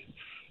injury.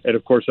 And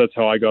of course, that's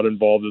how I got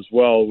involved as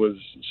well, was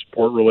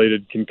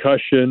sport-related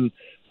concussion.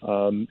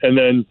 And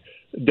then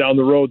down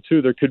the road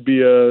too, there could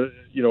be a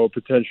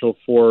potential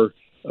for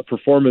a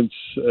performance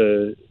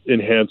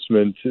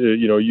enhancement,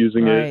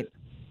 using right. it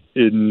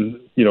in,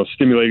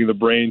 stimulating the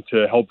brain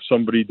to help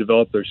somebody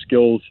develop their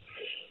skills.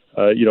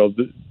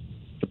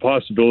 The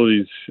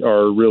possibilities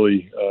are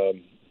really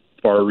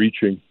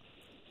far-reaching.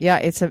 Yeah,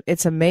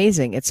 it's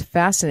amazing. It's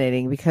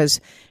fascinating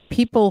because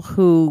people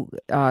who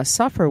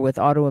suffer with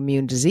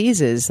autoimmune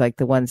diseases, like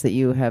the ones that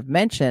you have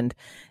mentioned,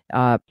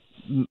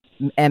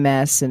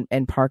 MS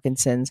and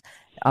Parkinson's,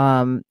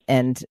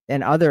 and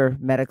other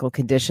medical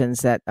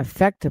conditions that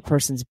affect a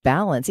person's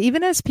balance,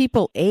 even as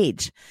people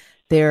age,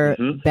 their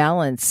mm-hmm.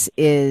 balance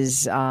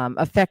is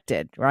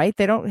affected, right?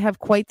 They don't have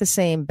quite the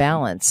same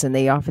balance, and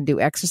they often do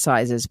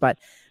exercises. But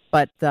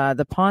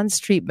the PONS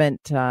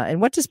treatment, and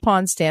what does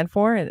PONS stand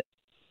for?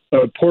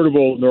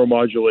 Portable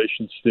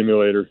neuromodulation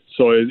stimulator.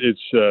 So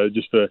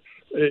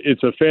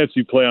it's a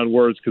fancy play on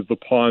words because the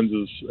PONS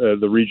is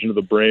the region of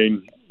the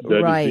brain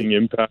that right. is being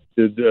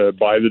impacted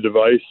by the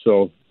device.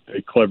 So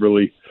they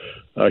cleverly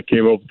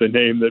came up with a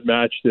name that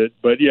matched it.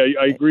 But yeah,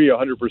 I agree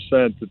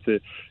 100%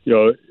 that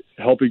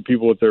helping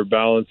people with their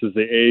balance as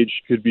they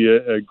age could be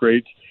a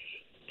great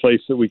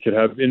place that we could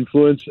have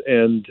influence.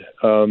 And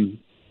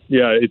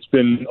it's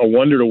been a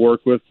wonder to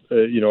work with.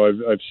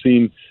 I've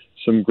seen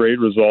some great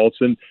results.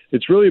 And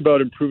it's really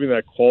about improving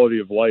that quality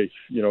of life,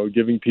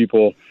 giving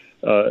people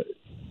a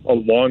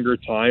longer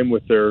time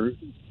with their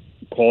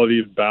quality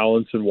of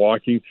balance and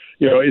walking.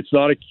 It's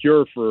not a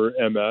cure for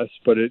MS,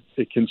 but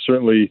it can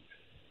certainly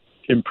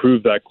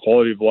improve that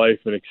quality of life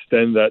and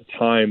extend that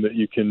time that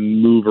you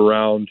can move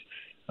around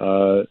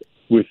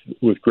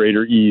with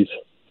greater ease.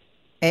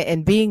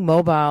 And being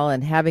mobile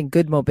and having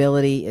good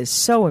mobility is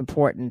so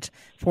important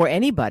for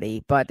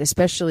anybody, but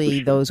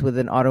especially those with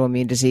an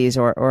autoimmune disease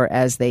or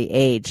as they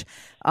age.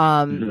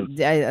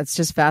 It's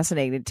just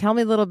fascinating. Tell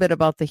me a little bit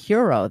about the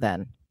Heuro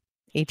then,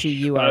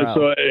 HEURO.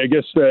 So I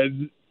guess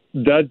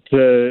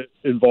that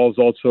involves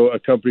also a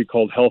company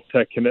called Health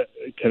Tech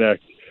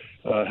Connect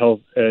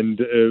Health, and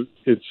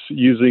it's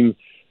using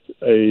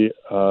a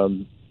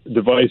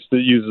device that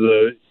uses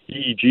a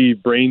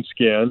EEG brain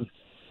scan.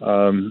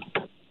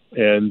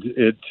 And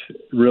it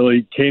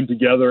really came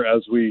together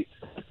as we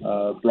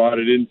brought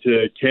it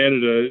into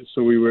Canada,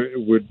 so we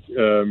would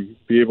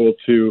be able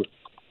to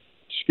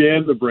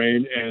scan the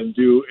brain and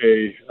do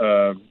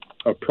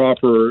a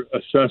proper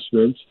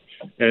assessment.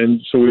 And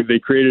so they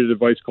created a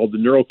device called the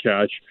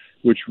NeuroCatch,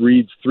 which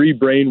reads 3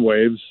 brain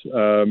waves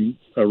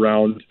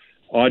around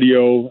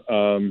audio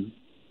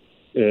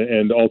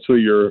and also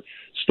your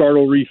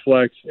startle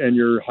reflex and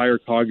your higher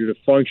cognitive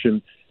function.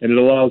 And it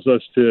allows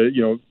us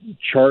to,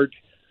 chart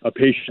a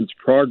patient's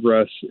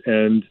progress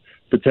and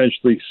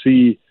potentially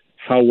see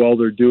how well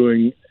they're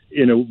doing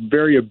in a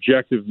very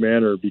objective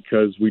manner,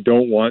 because we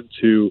don't want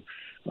to,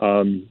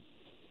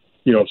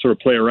 sort of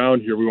play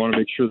around here. We want to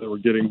make sure that we're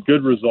getting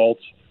good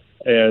results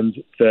and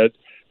that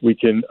we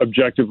can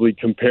objectively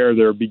compare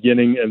their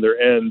beginning and their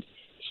end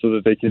so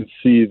that they can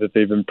see that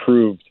they've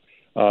improved.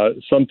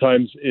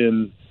 Sometimes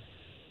in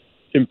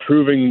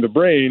improving the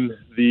brain,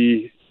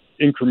 the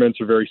increments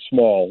are very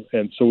small,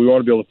 and so we want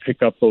to be able to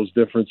pick up those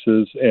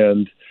differences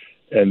and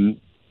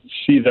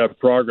see that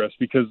progress,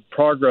 because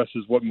progress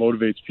is what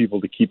motivates people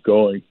to keep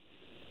going.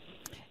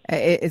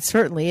 It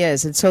certainly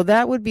is. And so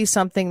that would be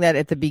something that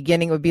at the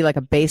beginning would be like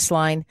a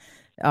baseline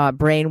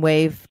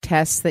brainwave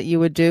test that you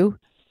would do?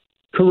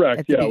 Correct.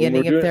 At the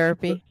beginning of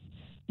therapy?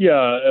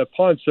 A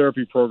PoNS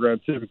therapy program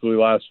typically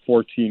lasts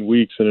 14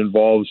 weeks and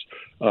involves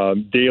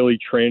daily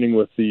training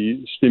with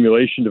the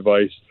stimulation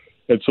device.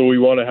 And so we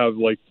want to have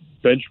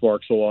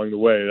benchmarks along the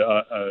way,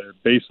 a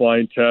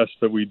baseline test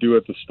that we do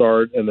at the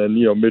start, and then,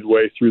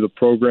 midway through the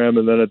program.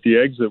 And then at the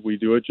exit, we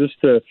do it just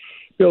to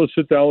be able to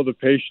sit down with the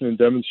patient and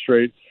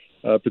demonstrate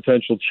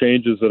potential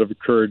changes that have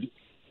occurred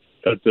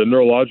at the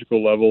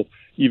neurological level,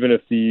 even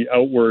if the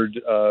outward,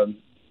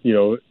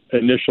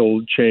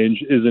 initial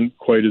change isn't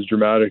quite as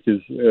dramatic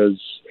as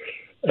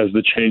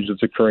the change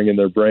that's occurring in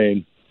their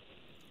brain.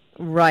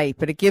 Right,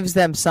 but it gives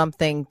them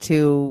something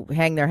to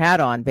hang their hat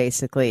on,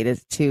 basically,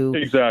 to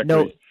exactly.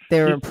 note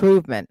their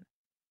improvement.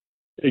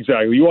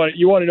 Exactly. You want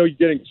to know you're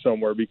getting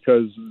somewhere,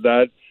 because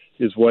that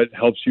is what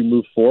helps you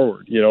move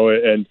forward.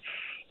 And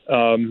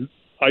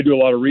I do a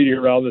lot of reading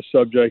around this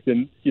subject,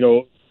 and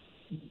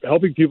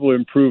helping people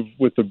improve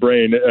with the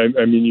brain.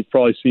 I mean, you've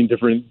probably seen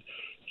different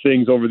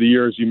things over the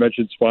years. You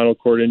mentioned spinal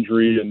cord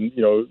injury, and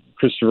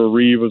Christopher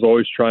Reeve was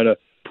always trying to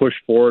push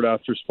forward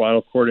after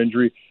spinal cord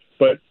injury,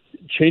 but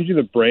changing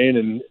the brain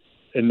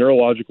and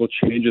neurological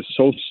change is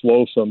so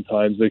slow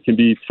sometimes. It can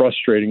be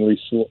frustratingly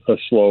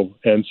slow.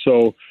 And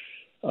so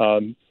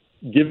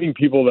giving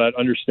people that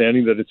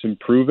understanding that it's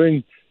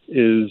improving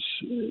is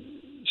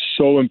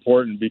so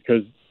important,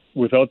 because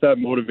without that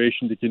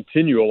motivation to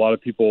continue, a lot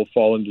of people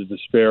fall into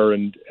despair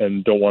and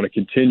don't want to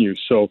continue.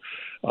 So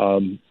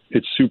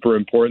it's super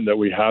important that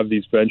we have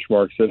these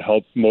benchmarks that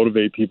help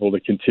motivate people to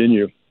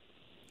continue.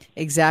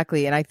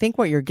 Exactly. And I think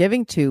what you're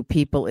giving to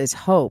people is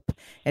hope.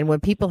 And when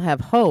people have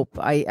hope,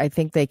 I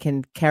think they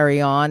can carry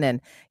on.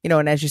 And,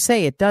 and as you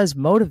say, it does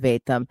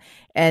motivate them.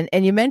 And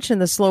you mentioned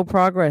the slow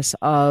progress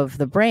of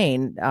the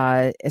brain,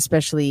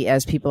 especially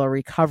as people are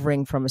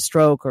recovering from a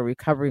stroke or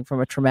recovering from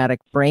a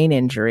traumatic brain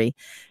injury.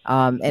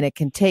 And it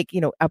can take,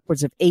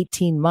 upwards of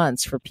 18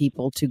 months for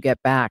people to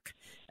get back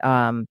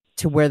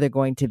to where they're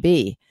going to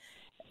be.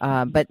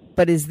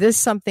 But is this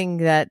something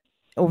that,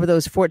 over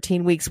those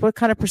 14 weeks, what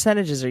kind of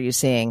percentages are you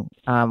seeing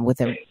with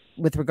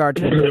regard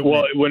to improvement?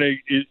 Well, when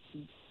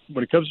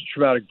it comes to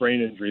traumatic brain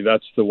injury,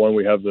 that's the one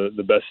we have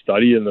the best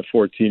study in the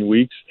 14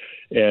 weeks.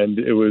 And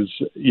it was,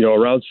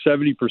 around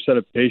 70%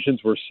 of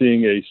patients were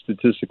seeing a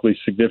statistically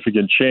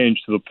significant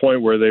change, to the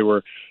point where they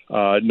were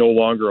no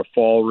longer a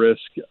fall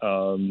risk.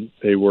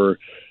 They were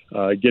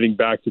getting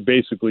back to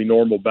basically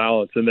normal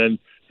balance. And then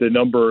the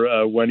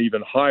number went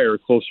even higher,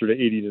 closer to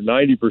 80 to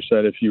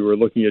 90% if you were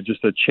looking at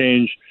just a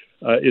change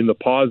in the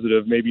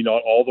positive, maybe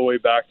not all the way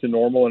back to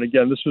normal. And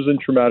again, this was in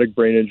traumatic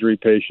brain injury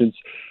patients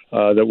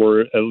that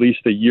were at least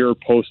a year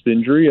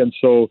post-injury. And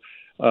so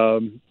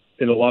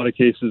in a lot of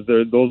cases,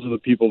 those are the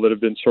people that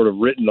have been sort of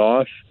written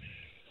off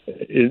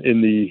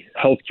in the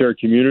healthcare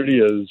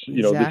community as,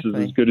 Exactly. This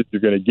is as good as you're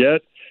going to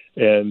get.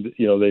 And,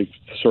 they've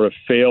sort of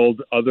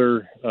failed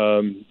other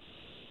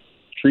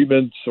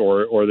treatments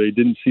or they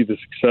didn't see the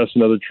success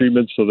in other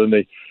treatments. So then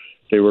they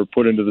they were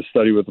put into the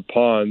study with the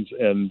PONS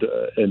and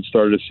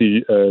started to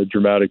see a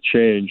dramatic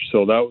change.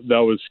 So that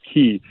was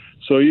key.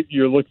 So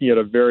you're looking at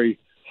a very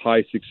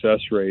high success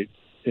rate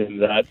in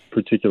that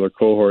particular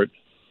cohort.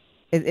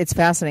 It's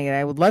fascinating.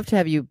 I would love to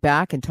have you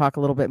back and talk a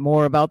little bit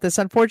more about this.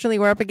 Unfortunately,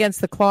 we're up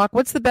against the clock.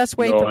 What's the best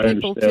way for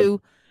people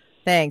to...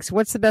 Thanks.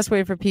 What's the best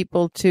way for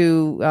people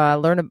to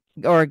learn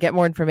or get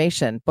more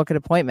information, book an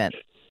appointment?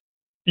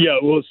 Yeah,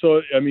 well, so,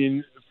 I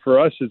mean, for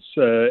us, it's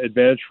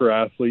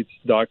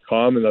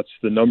advantageforathletes.com, and that's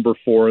the number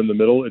 4 in the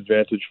middle,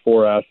 Advantage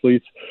for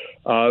Athletes.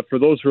 For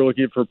those who are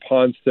looking for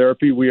PONS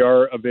therapy, we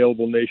are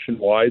available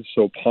nationwide,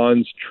 so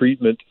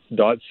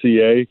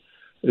ponstreatment.ca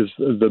is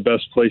the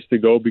best place to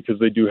go because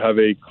they do have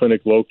a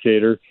clinic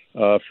locator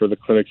for the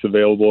clinics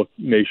available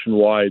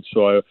nationwide.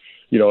 So, as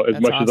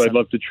That's much awesome. as I'd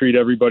love to treat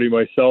everybody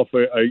myself,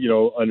 I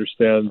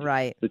understand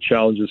the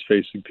challenges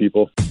facing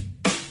people.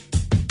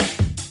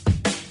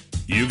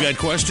 You got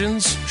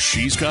questions?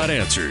 She's got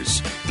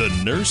answers. The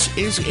nurse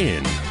is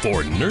in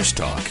for Nurse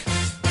Talk.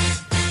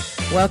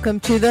 Welcome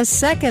to the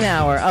second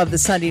hour of the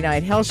Sunday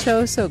Night Health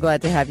Show. So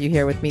glad to have you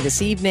here with me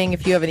this evening.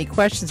 If you have any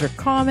questions or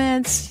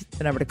comments,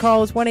 the number to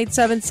call is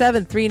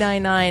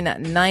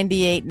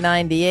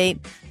 1-877-399-9898.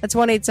 That's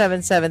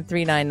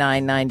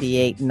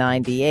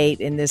 1-877-399-9898.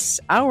 In this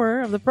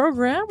hour of the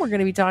program, we're going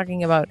to be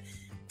talking about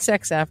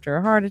sex after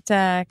a heart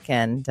attack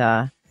and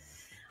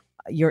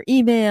your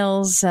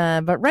emails.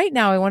 But right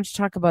now, I want to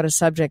talk about a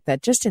subject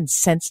that just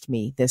incensed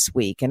me this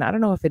week. And I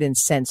don't know if it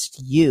incensed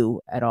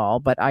you at all,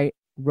 but I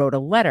wrote a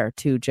letter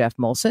to Jeff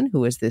Molson,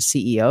 who is the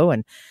CEO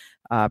and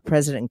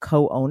president and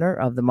co-owner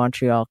of the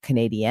Montreal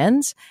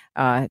Canadiens.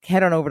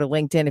 Head on over to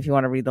LinkedIn if you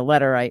want to read the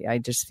letter. I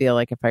just feel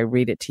like if I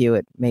read it to you,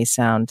 it may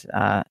sound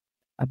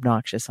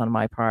obnoxious on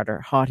my part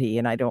or haughty,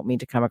 and I don't mean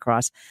to come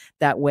across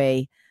that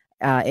way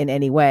in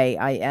any way.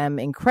 I am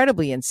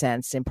incredibly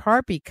incensed, in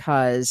part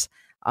because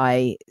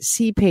I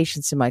see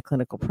patients in my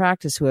clinical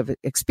practice who have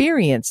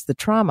experienced the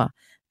trauma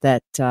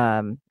that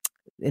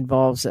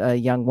involves a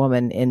young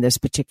woman in this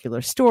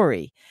particular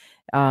story.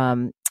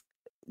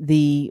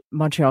 The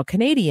Montreal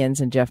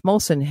Canadiens and Jeff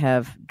Molson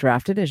have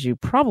drafted, as you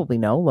probably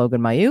know,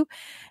 Logan Mailloux.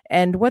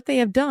 And what they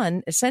have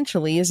done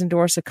essentially is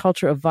endorse a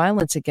culture of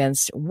violence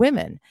against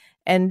women.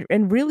 And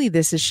really,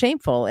 this is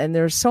shameful. And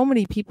there's so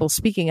many people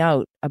speaking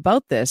out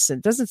about this.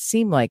 It doesn't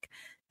seem like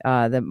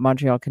the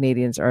Montreal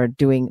Canadiens are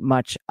doing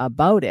much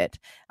about it.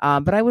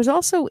 But I was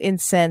also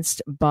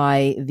incensed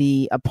by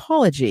the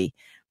apology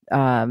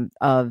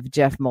of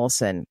Jeff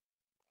Molson.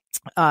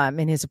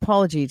 In his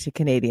apology to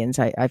Canadians,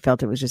 I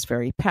felt it was just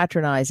very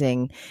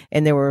patronizing.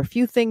 And there were a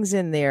few things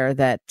in there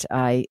that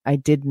I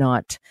did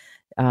not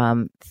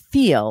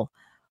feel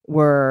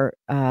were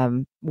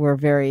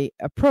very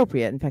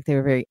appropriate. In fact, they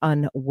were very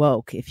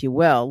unwoke, if you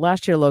will.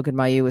 Last year, Logan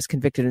Mailloux was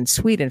convicted in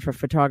Sweden for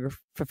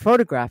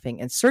photographing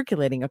and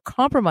circulating a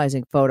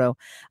compromising photo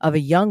of a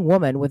young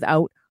woman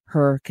without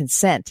her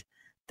consent.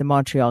 The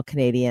Montreal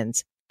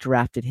Canadiens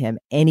drafted him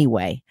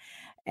anyway.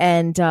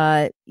 And,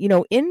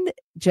 in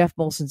Jeff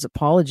Molson's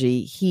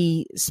apology,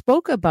 he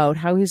spoke about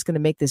how he's going to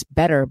make this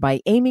better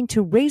by aiming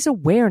to raise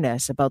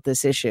awareness about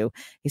this issue.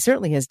 He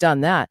certainly has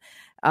done that.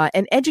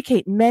 And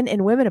educate men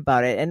and women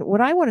about it. And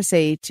what I want to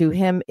say to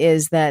him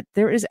is that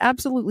there is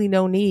absolutely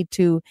no need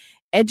to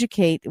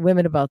educate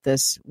women about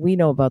this. We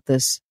know about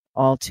this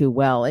all too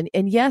well. And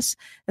yes,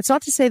 it's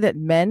not to say that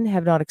men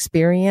have not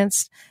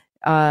experienced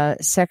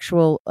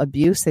sexual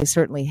abuse. They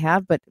certainly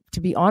have. But to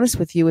be honest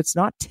with you, it's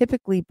not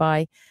typically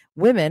by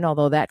women,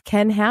 although that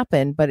can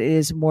happen, but it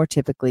is more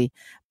typically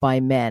by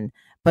men.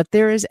 But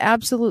there is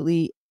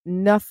absolutely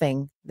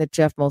nothing that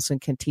Jeff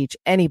Molson can teach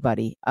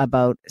anybody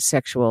about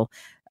sexual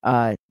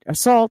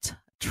assault,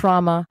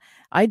 trauma.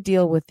 I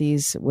deal with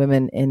these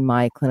women in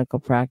my clinical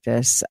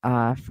practice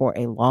for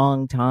a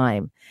long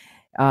time.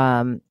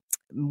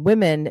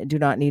 Women do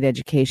not need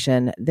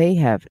education. They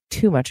have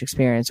too much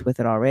experience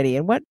with it already.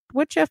 And what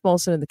Jeff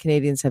Molson and the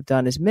Canadiens have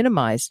done is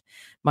minimized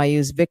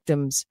Mailloux's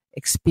victims'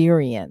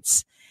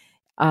 experience.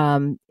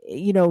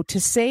 To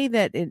say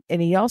that,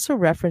 and he also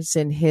referenced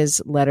in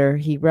his letter,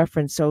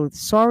 so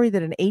sorry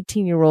that an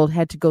 18-year-old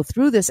had to go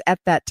through this at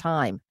that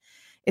time.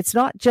 It's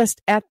not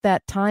just at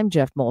that time,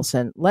 Jeff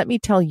Molson. Let me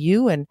tell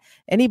you and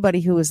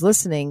anybody who is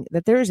listening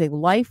that there is a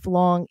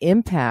lifelong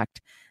impact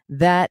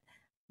that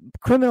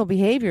criminal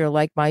behavior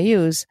like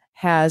Mailloux's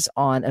has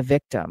on a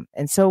victim.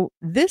 And so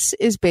this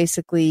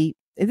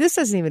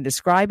doesn't even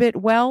describe it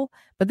well,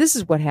 but this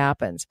is what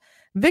happens.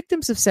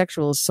 Victims of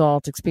sexual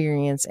assault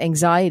experience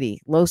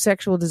anxiety, low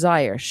sexual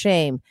desire,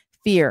 shame,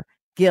 fear,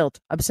 guilt,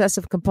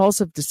 obsessive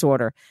compulsive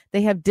disorder.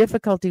 They have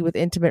difficulty with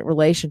intimate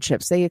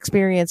relationships. They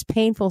experience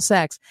painful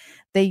sex.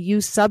 They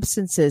use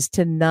substances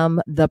to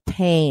numb the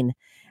pain.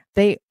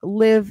 They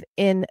live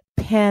in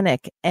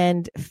panic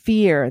and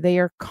fear. They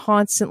are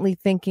constantly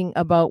thinking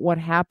about what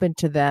happened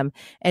to them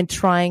and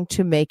trying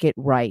to make it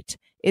right.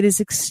 It is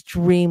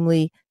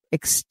extremely,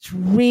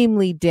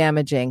 extremely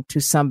damaging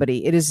to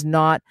somebody. It is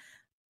not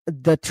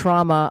the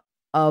trauma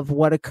of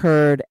what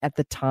occurred at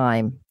the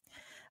time.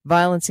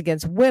 Violence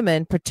against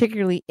women,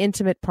 particularly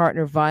intimate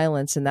partner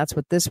violence, and that's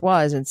what this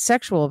was, and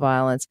sexual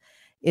violence,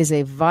 is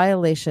a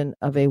violation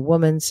of a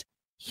woman's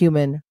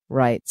human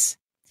rights.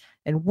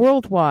 And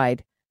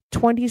worldwide,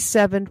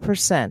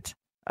 27%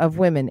 of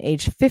women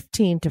aged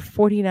 15 to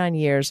 49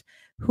 years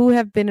who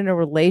have been in a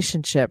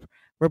relationship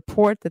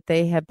report that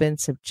they have been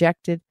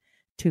subjected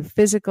to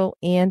physical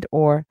and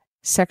or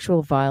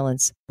sexual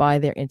violence by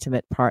their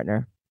intimate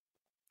partner.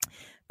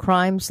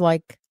 Crimes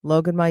like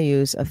Logan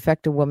Mayu's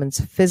affect a woman's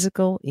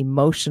physical,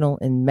 emotional,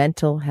 and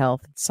mental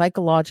health,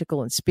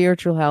 psychological and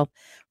spiritual health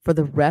for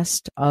the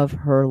rest of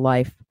her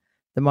life.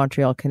 The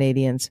Montreal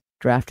Canadiens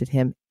drafted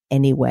him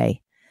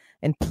anyway.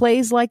 And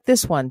plays like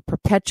this one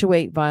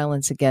perpetuate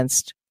violence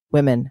against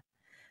women.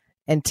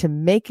 And to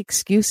make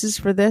excuses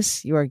for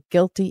this, you are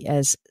guilty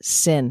as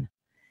sin.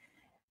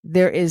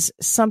 There is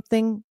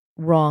something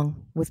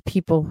wrong with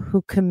people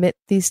who commit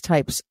these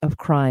types of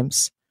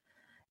crimes.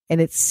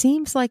 And it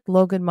seems like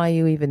Logan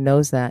Mailloux even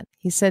knows that.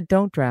 He said,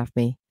 don't draft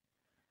me.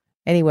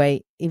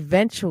 Anyway,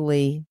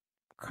 eventually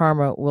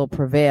karma will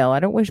prevail. I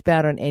don't wish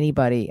bad on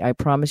anybody. I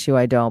promise you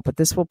I don't. But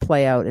this will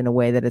play out in a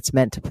way that it's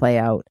meant to play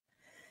out.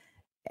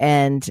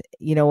 And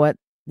you know what?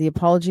 The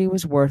apology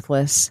was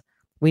worthless.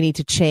 We need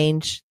to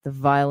change the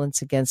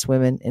violence against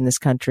women in this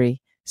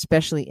country,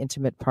 especially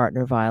intimate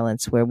partner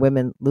violence, where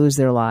women lose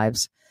their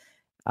lives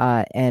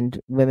and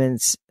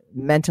women's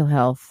mental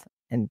health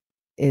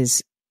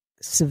is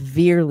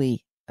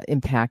severely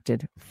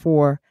impacted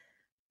for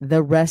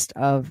the rest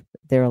of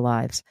their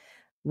lives.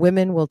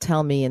 Women will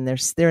tell me, and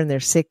they're in their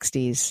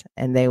 60s,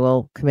 and they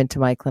will come into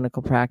my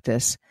clinical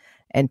practice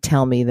and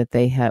tell me that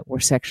they were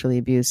sexually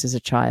abused as a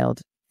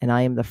child. And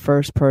I am the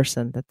first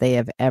person that they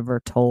have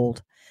ever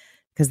told,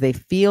 because they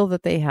feel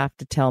that they have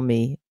to tell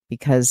me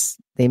because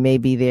they may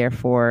be there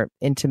for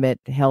intimate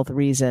health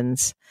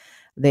reasons.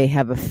 They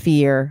have a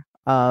fear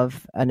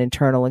of an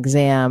internal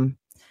exam,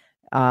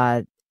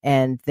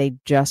 and they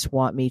just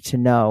want me to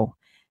know.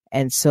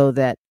 And so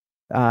that,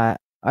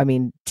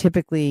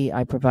 typically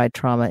I provide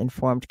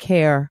trauma-informed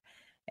care,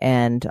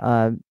 and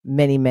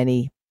many,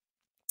 many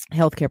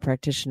healthcare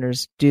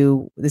practitioners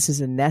do. This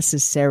is a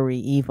necessary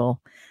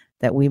evil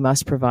that we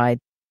must provide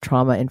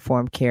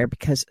trauma-informed care,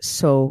 because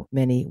so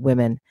many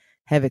women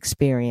have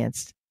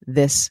experienced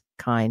this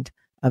kind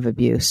of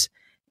abuse,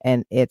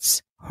 and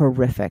it's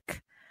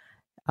horrific.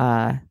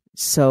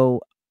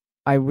 So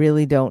I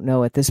really don't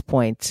know at this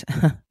point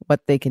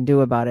what they can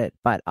do about it,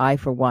 but I,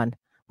 for one,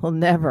 will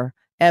never,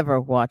 ever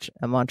watch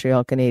a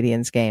Montreal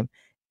Canadiens game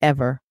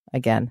ever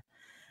again.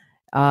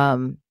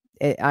 I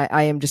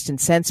am just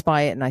incensed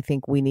by it, and I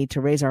think we need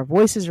to raise our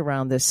voices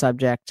around this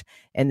subject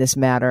and this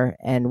matter,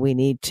 and we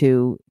need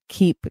to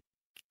keep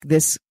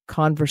this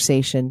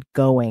conversation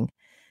going,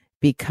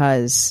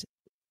 because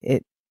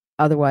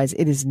otherwise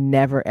it is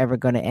never, ever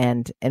going to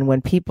end. And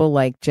when people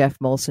like Jeff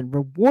Molson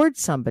reward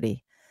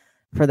somebody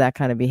for that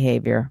kind of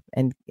behavior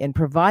and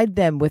provide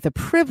them with a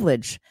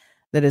privilege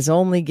that is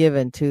only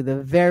given to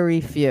the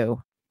very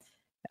few,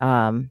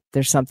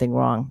 there's something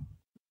wrong,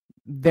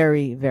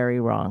 very,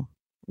 very wrong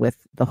with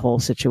the whole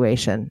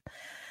situation.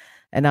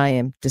 And I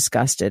am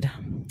disgusted.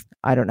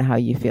 I don't know how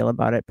you feel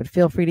about it, but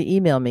feel free to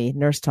email me,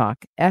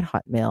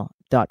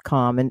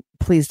 nursetalk@hotmail.com. And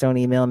please don't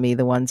email me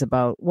the ones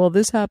about, well,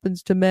 this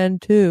happens to men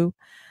too,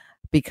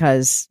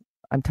 because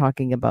I'm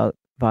talking about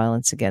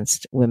violence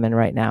against women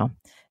right now,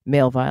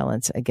 male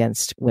violence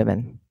against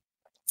women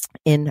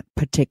in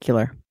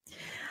particular.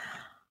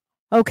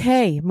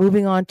 Okay,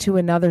 moving on to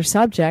another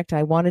subject.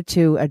 I wanted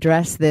to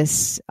address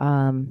this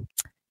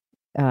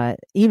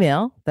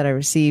email that I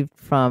received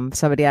from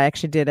somebody. I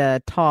actually did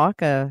a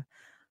talk.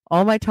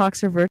 All my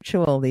talks are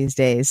virtual these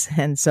days.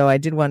 And so I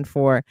did one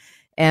for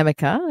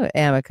Amica.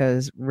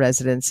 Amica's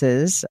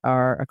residences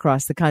are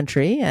across the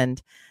country.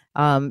 And,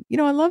 I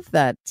love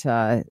that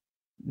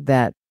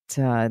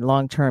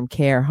long-term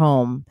care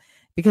home,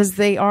 because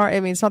they are,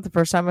 it's not the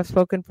first time I've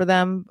spoken for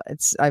them.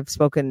 I've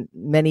spoken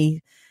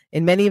in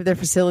many of their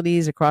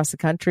facilities across the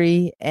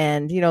country.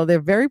 And,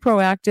 they're very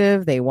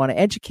proactive. They want to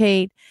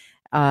educate.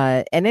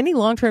 And any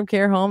long-term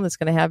care home that's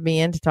going to have me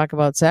in to talk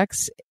about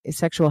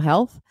sexual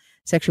health,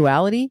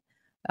 sexuality,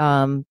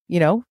 they're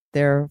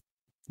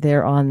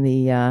on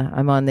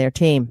I'm on their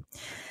team,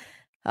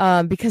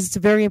 because it's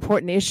a very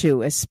important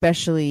issue,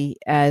 especially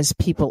as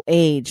people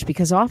age,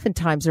 because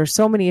oftentimes there are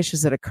so many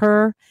issues that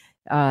occur.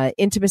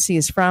 Intimacy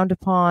is frowned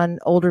upon.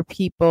 Older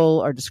people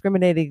are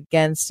discriminated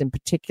against, in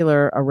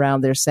particular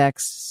around their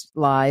sex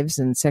lives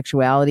and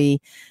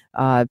sexuality.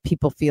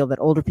 People feel that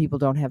older people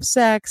don't have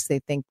sex. They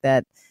think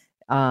that,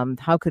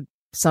 how could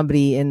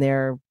somebody in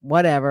their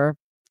 40s,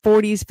 50s,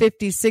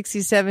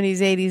 60s, 70s,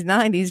 80s,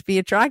 90s be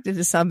attracted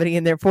to somebody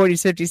in their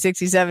 40s, 50s,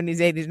 60s, 70s,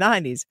 80s,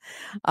 90s?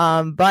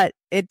 But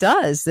it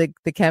does. The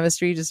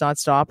chemistry does not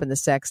stop, and the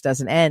sex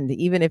doesn't end,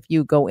 even if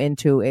you go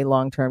into a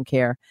long-term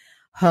care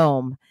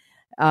home.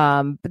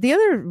 But the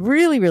other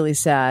really, really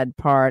sad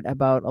part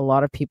about a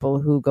lot of people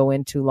who go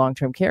into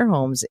long-term care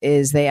homes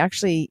is they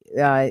actually,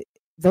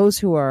 those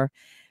who are,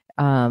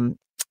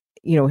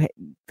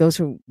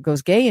 those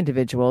gay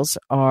individuals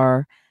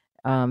are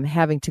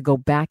having to go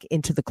back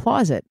into the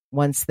closet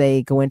once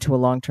they go into a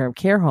long-term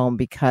care home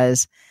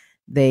because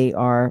they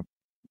are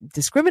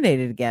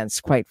discriminated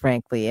against, quite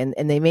frankly,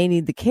 and they may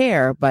need the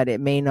care, but it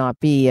may not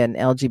be an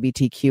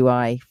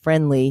LGBTQI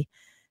friendly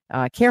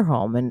care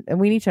home. And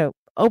we need to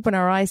open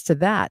our eyes to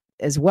that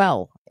as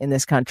well in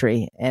this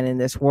country and in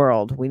this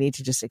world. We need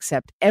to just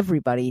accept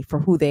everybody for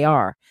who they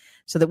are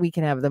so that we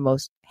can have the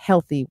most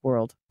healthy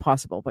world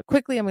possible. But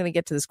quickly, I'm going to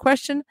get to this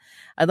question.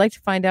 I'd like to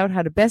find out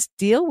how to best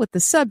deal with the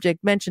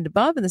subject mentioned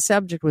above. And the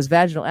subject was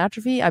vaginal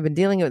atrophy. I've been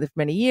dealing with it for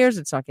many years.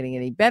 It's not getting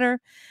any better.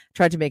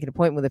 Tried to make an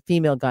appointment with a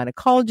female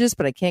gynecologist,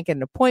 but I can't get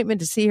an appointment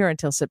to see her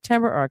until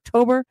September or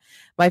October.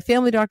 My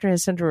family doctor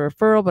has sent a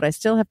referral, but I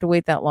still have to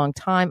wait that long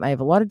time. I have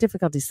a lot of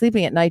difficulty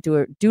sleeping at night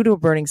due to a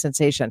burning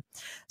sensation.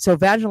 So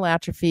vaginal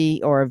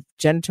atrophy or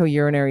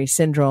genitourinary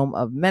syndrome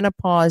of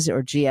menopause,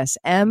 or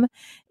GSM,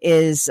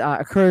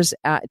 occurs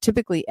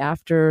typically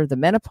after the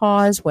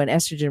menopause when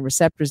estrogen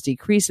receptors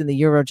decrease in the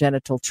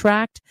urogenital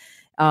tract.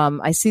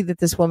 I see that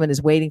this woman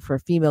is waiting for a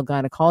female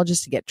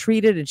gynecologist to get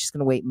treated, and she's going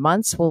to wait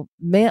months. Well,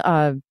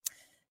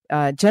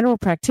 general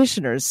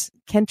practitioners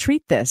can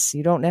treat this.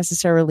 You don't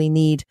necessarily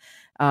need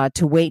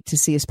to wait to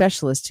see a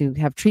specialist to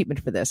have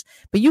treatment for this,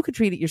 but you could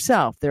treat it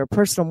yourself. There are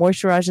personal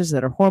moisturizers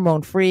that are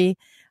hormone-free.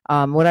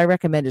 What I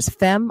recommend is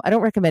Femme. I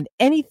don't recommend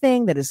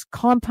anything that is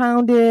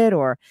compounded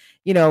or,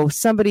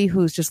 somebody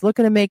who's just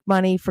looking to make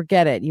money.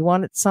 Forget it. You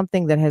want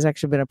something that has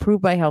actually been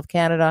approved by Health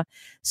Canada.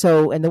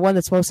 And the one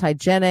that's most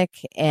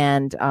hygienic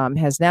and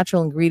has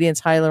natural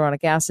ingredients,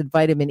 hyaluronic acid,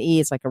 vitamin E.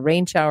 It's like a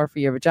rain shower for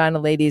your vagina,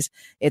 ladies.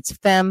 It's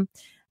Femme.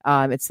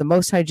 It's the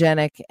most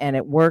hygienic and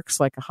it works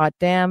like a hot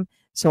damn.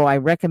 So I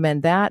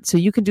recommend that. So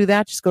you can do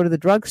that. Just go to the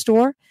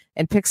drugstore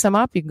and pick some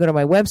up. You can go to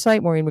my website,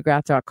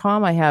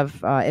 MaureenMcGrath.com. I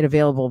have it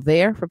available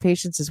there for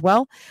patients as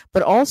well.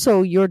 But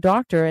also your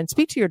doctor, and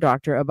speak to your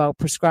doctor about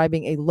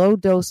prescribing a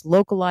low-dose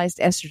localized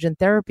estrogen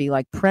therapy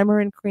like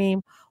Premarin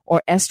cream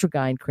or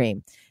Estrogyne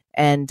cream.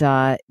 And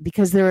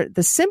because the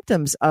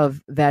symptoms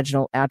of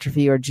vaginal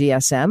atrophy or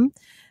GSM,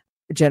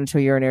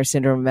 genitourinary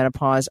syndrome of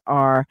menopause,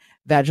 are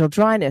vaginal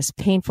dryness,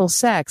 painful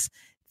sex,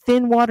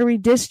 thin watery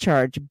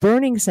discharge,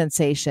 burning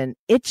sensation,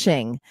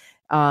 itching,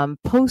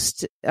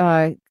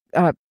 postcoital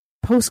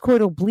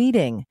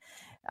bleeding.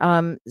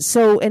 And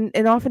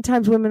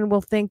oftentimes women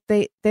will think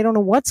they don't know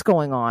what's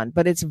going on,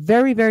 but it's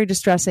very, very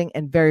distressing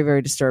and very,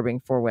 very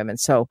disturbing for women.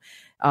 So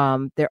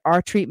there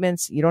are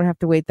treatments. You don't have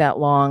to wait that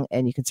long,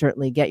 and you can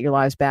certainly get your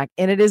lives back.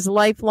 And it is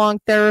lifelong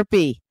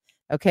therapy.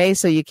 Okay,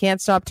 so you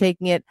can't stop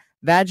taking it.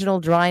 Vaginal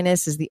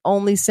dryness is the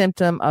only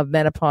symptom of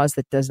menopause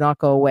that does not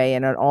go away,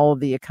 and all of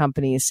the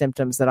accompanying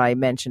symptoms that I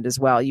mentioned as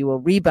well. You will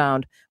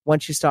rebound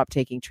once you stop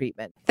taking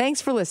treatment.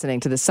 Thanks for listening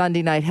to the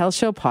Sunday Night Health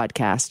Show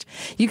podcast.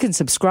 You can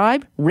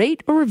subscribe,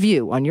 rate, or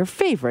review on your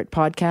favorite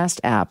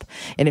podcast app.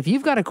 And if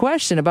you've got a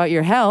question about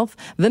your health,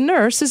 the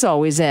nurse is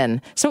always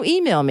in. So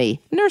email me,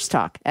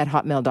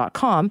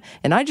 nursetalk@hotmail.com,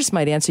 and I just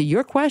might answer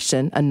your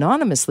question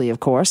anonymously, of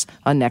course,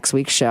 on next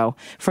week's show.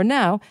 For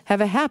now,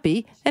 have a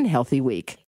happy and healthy week.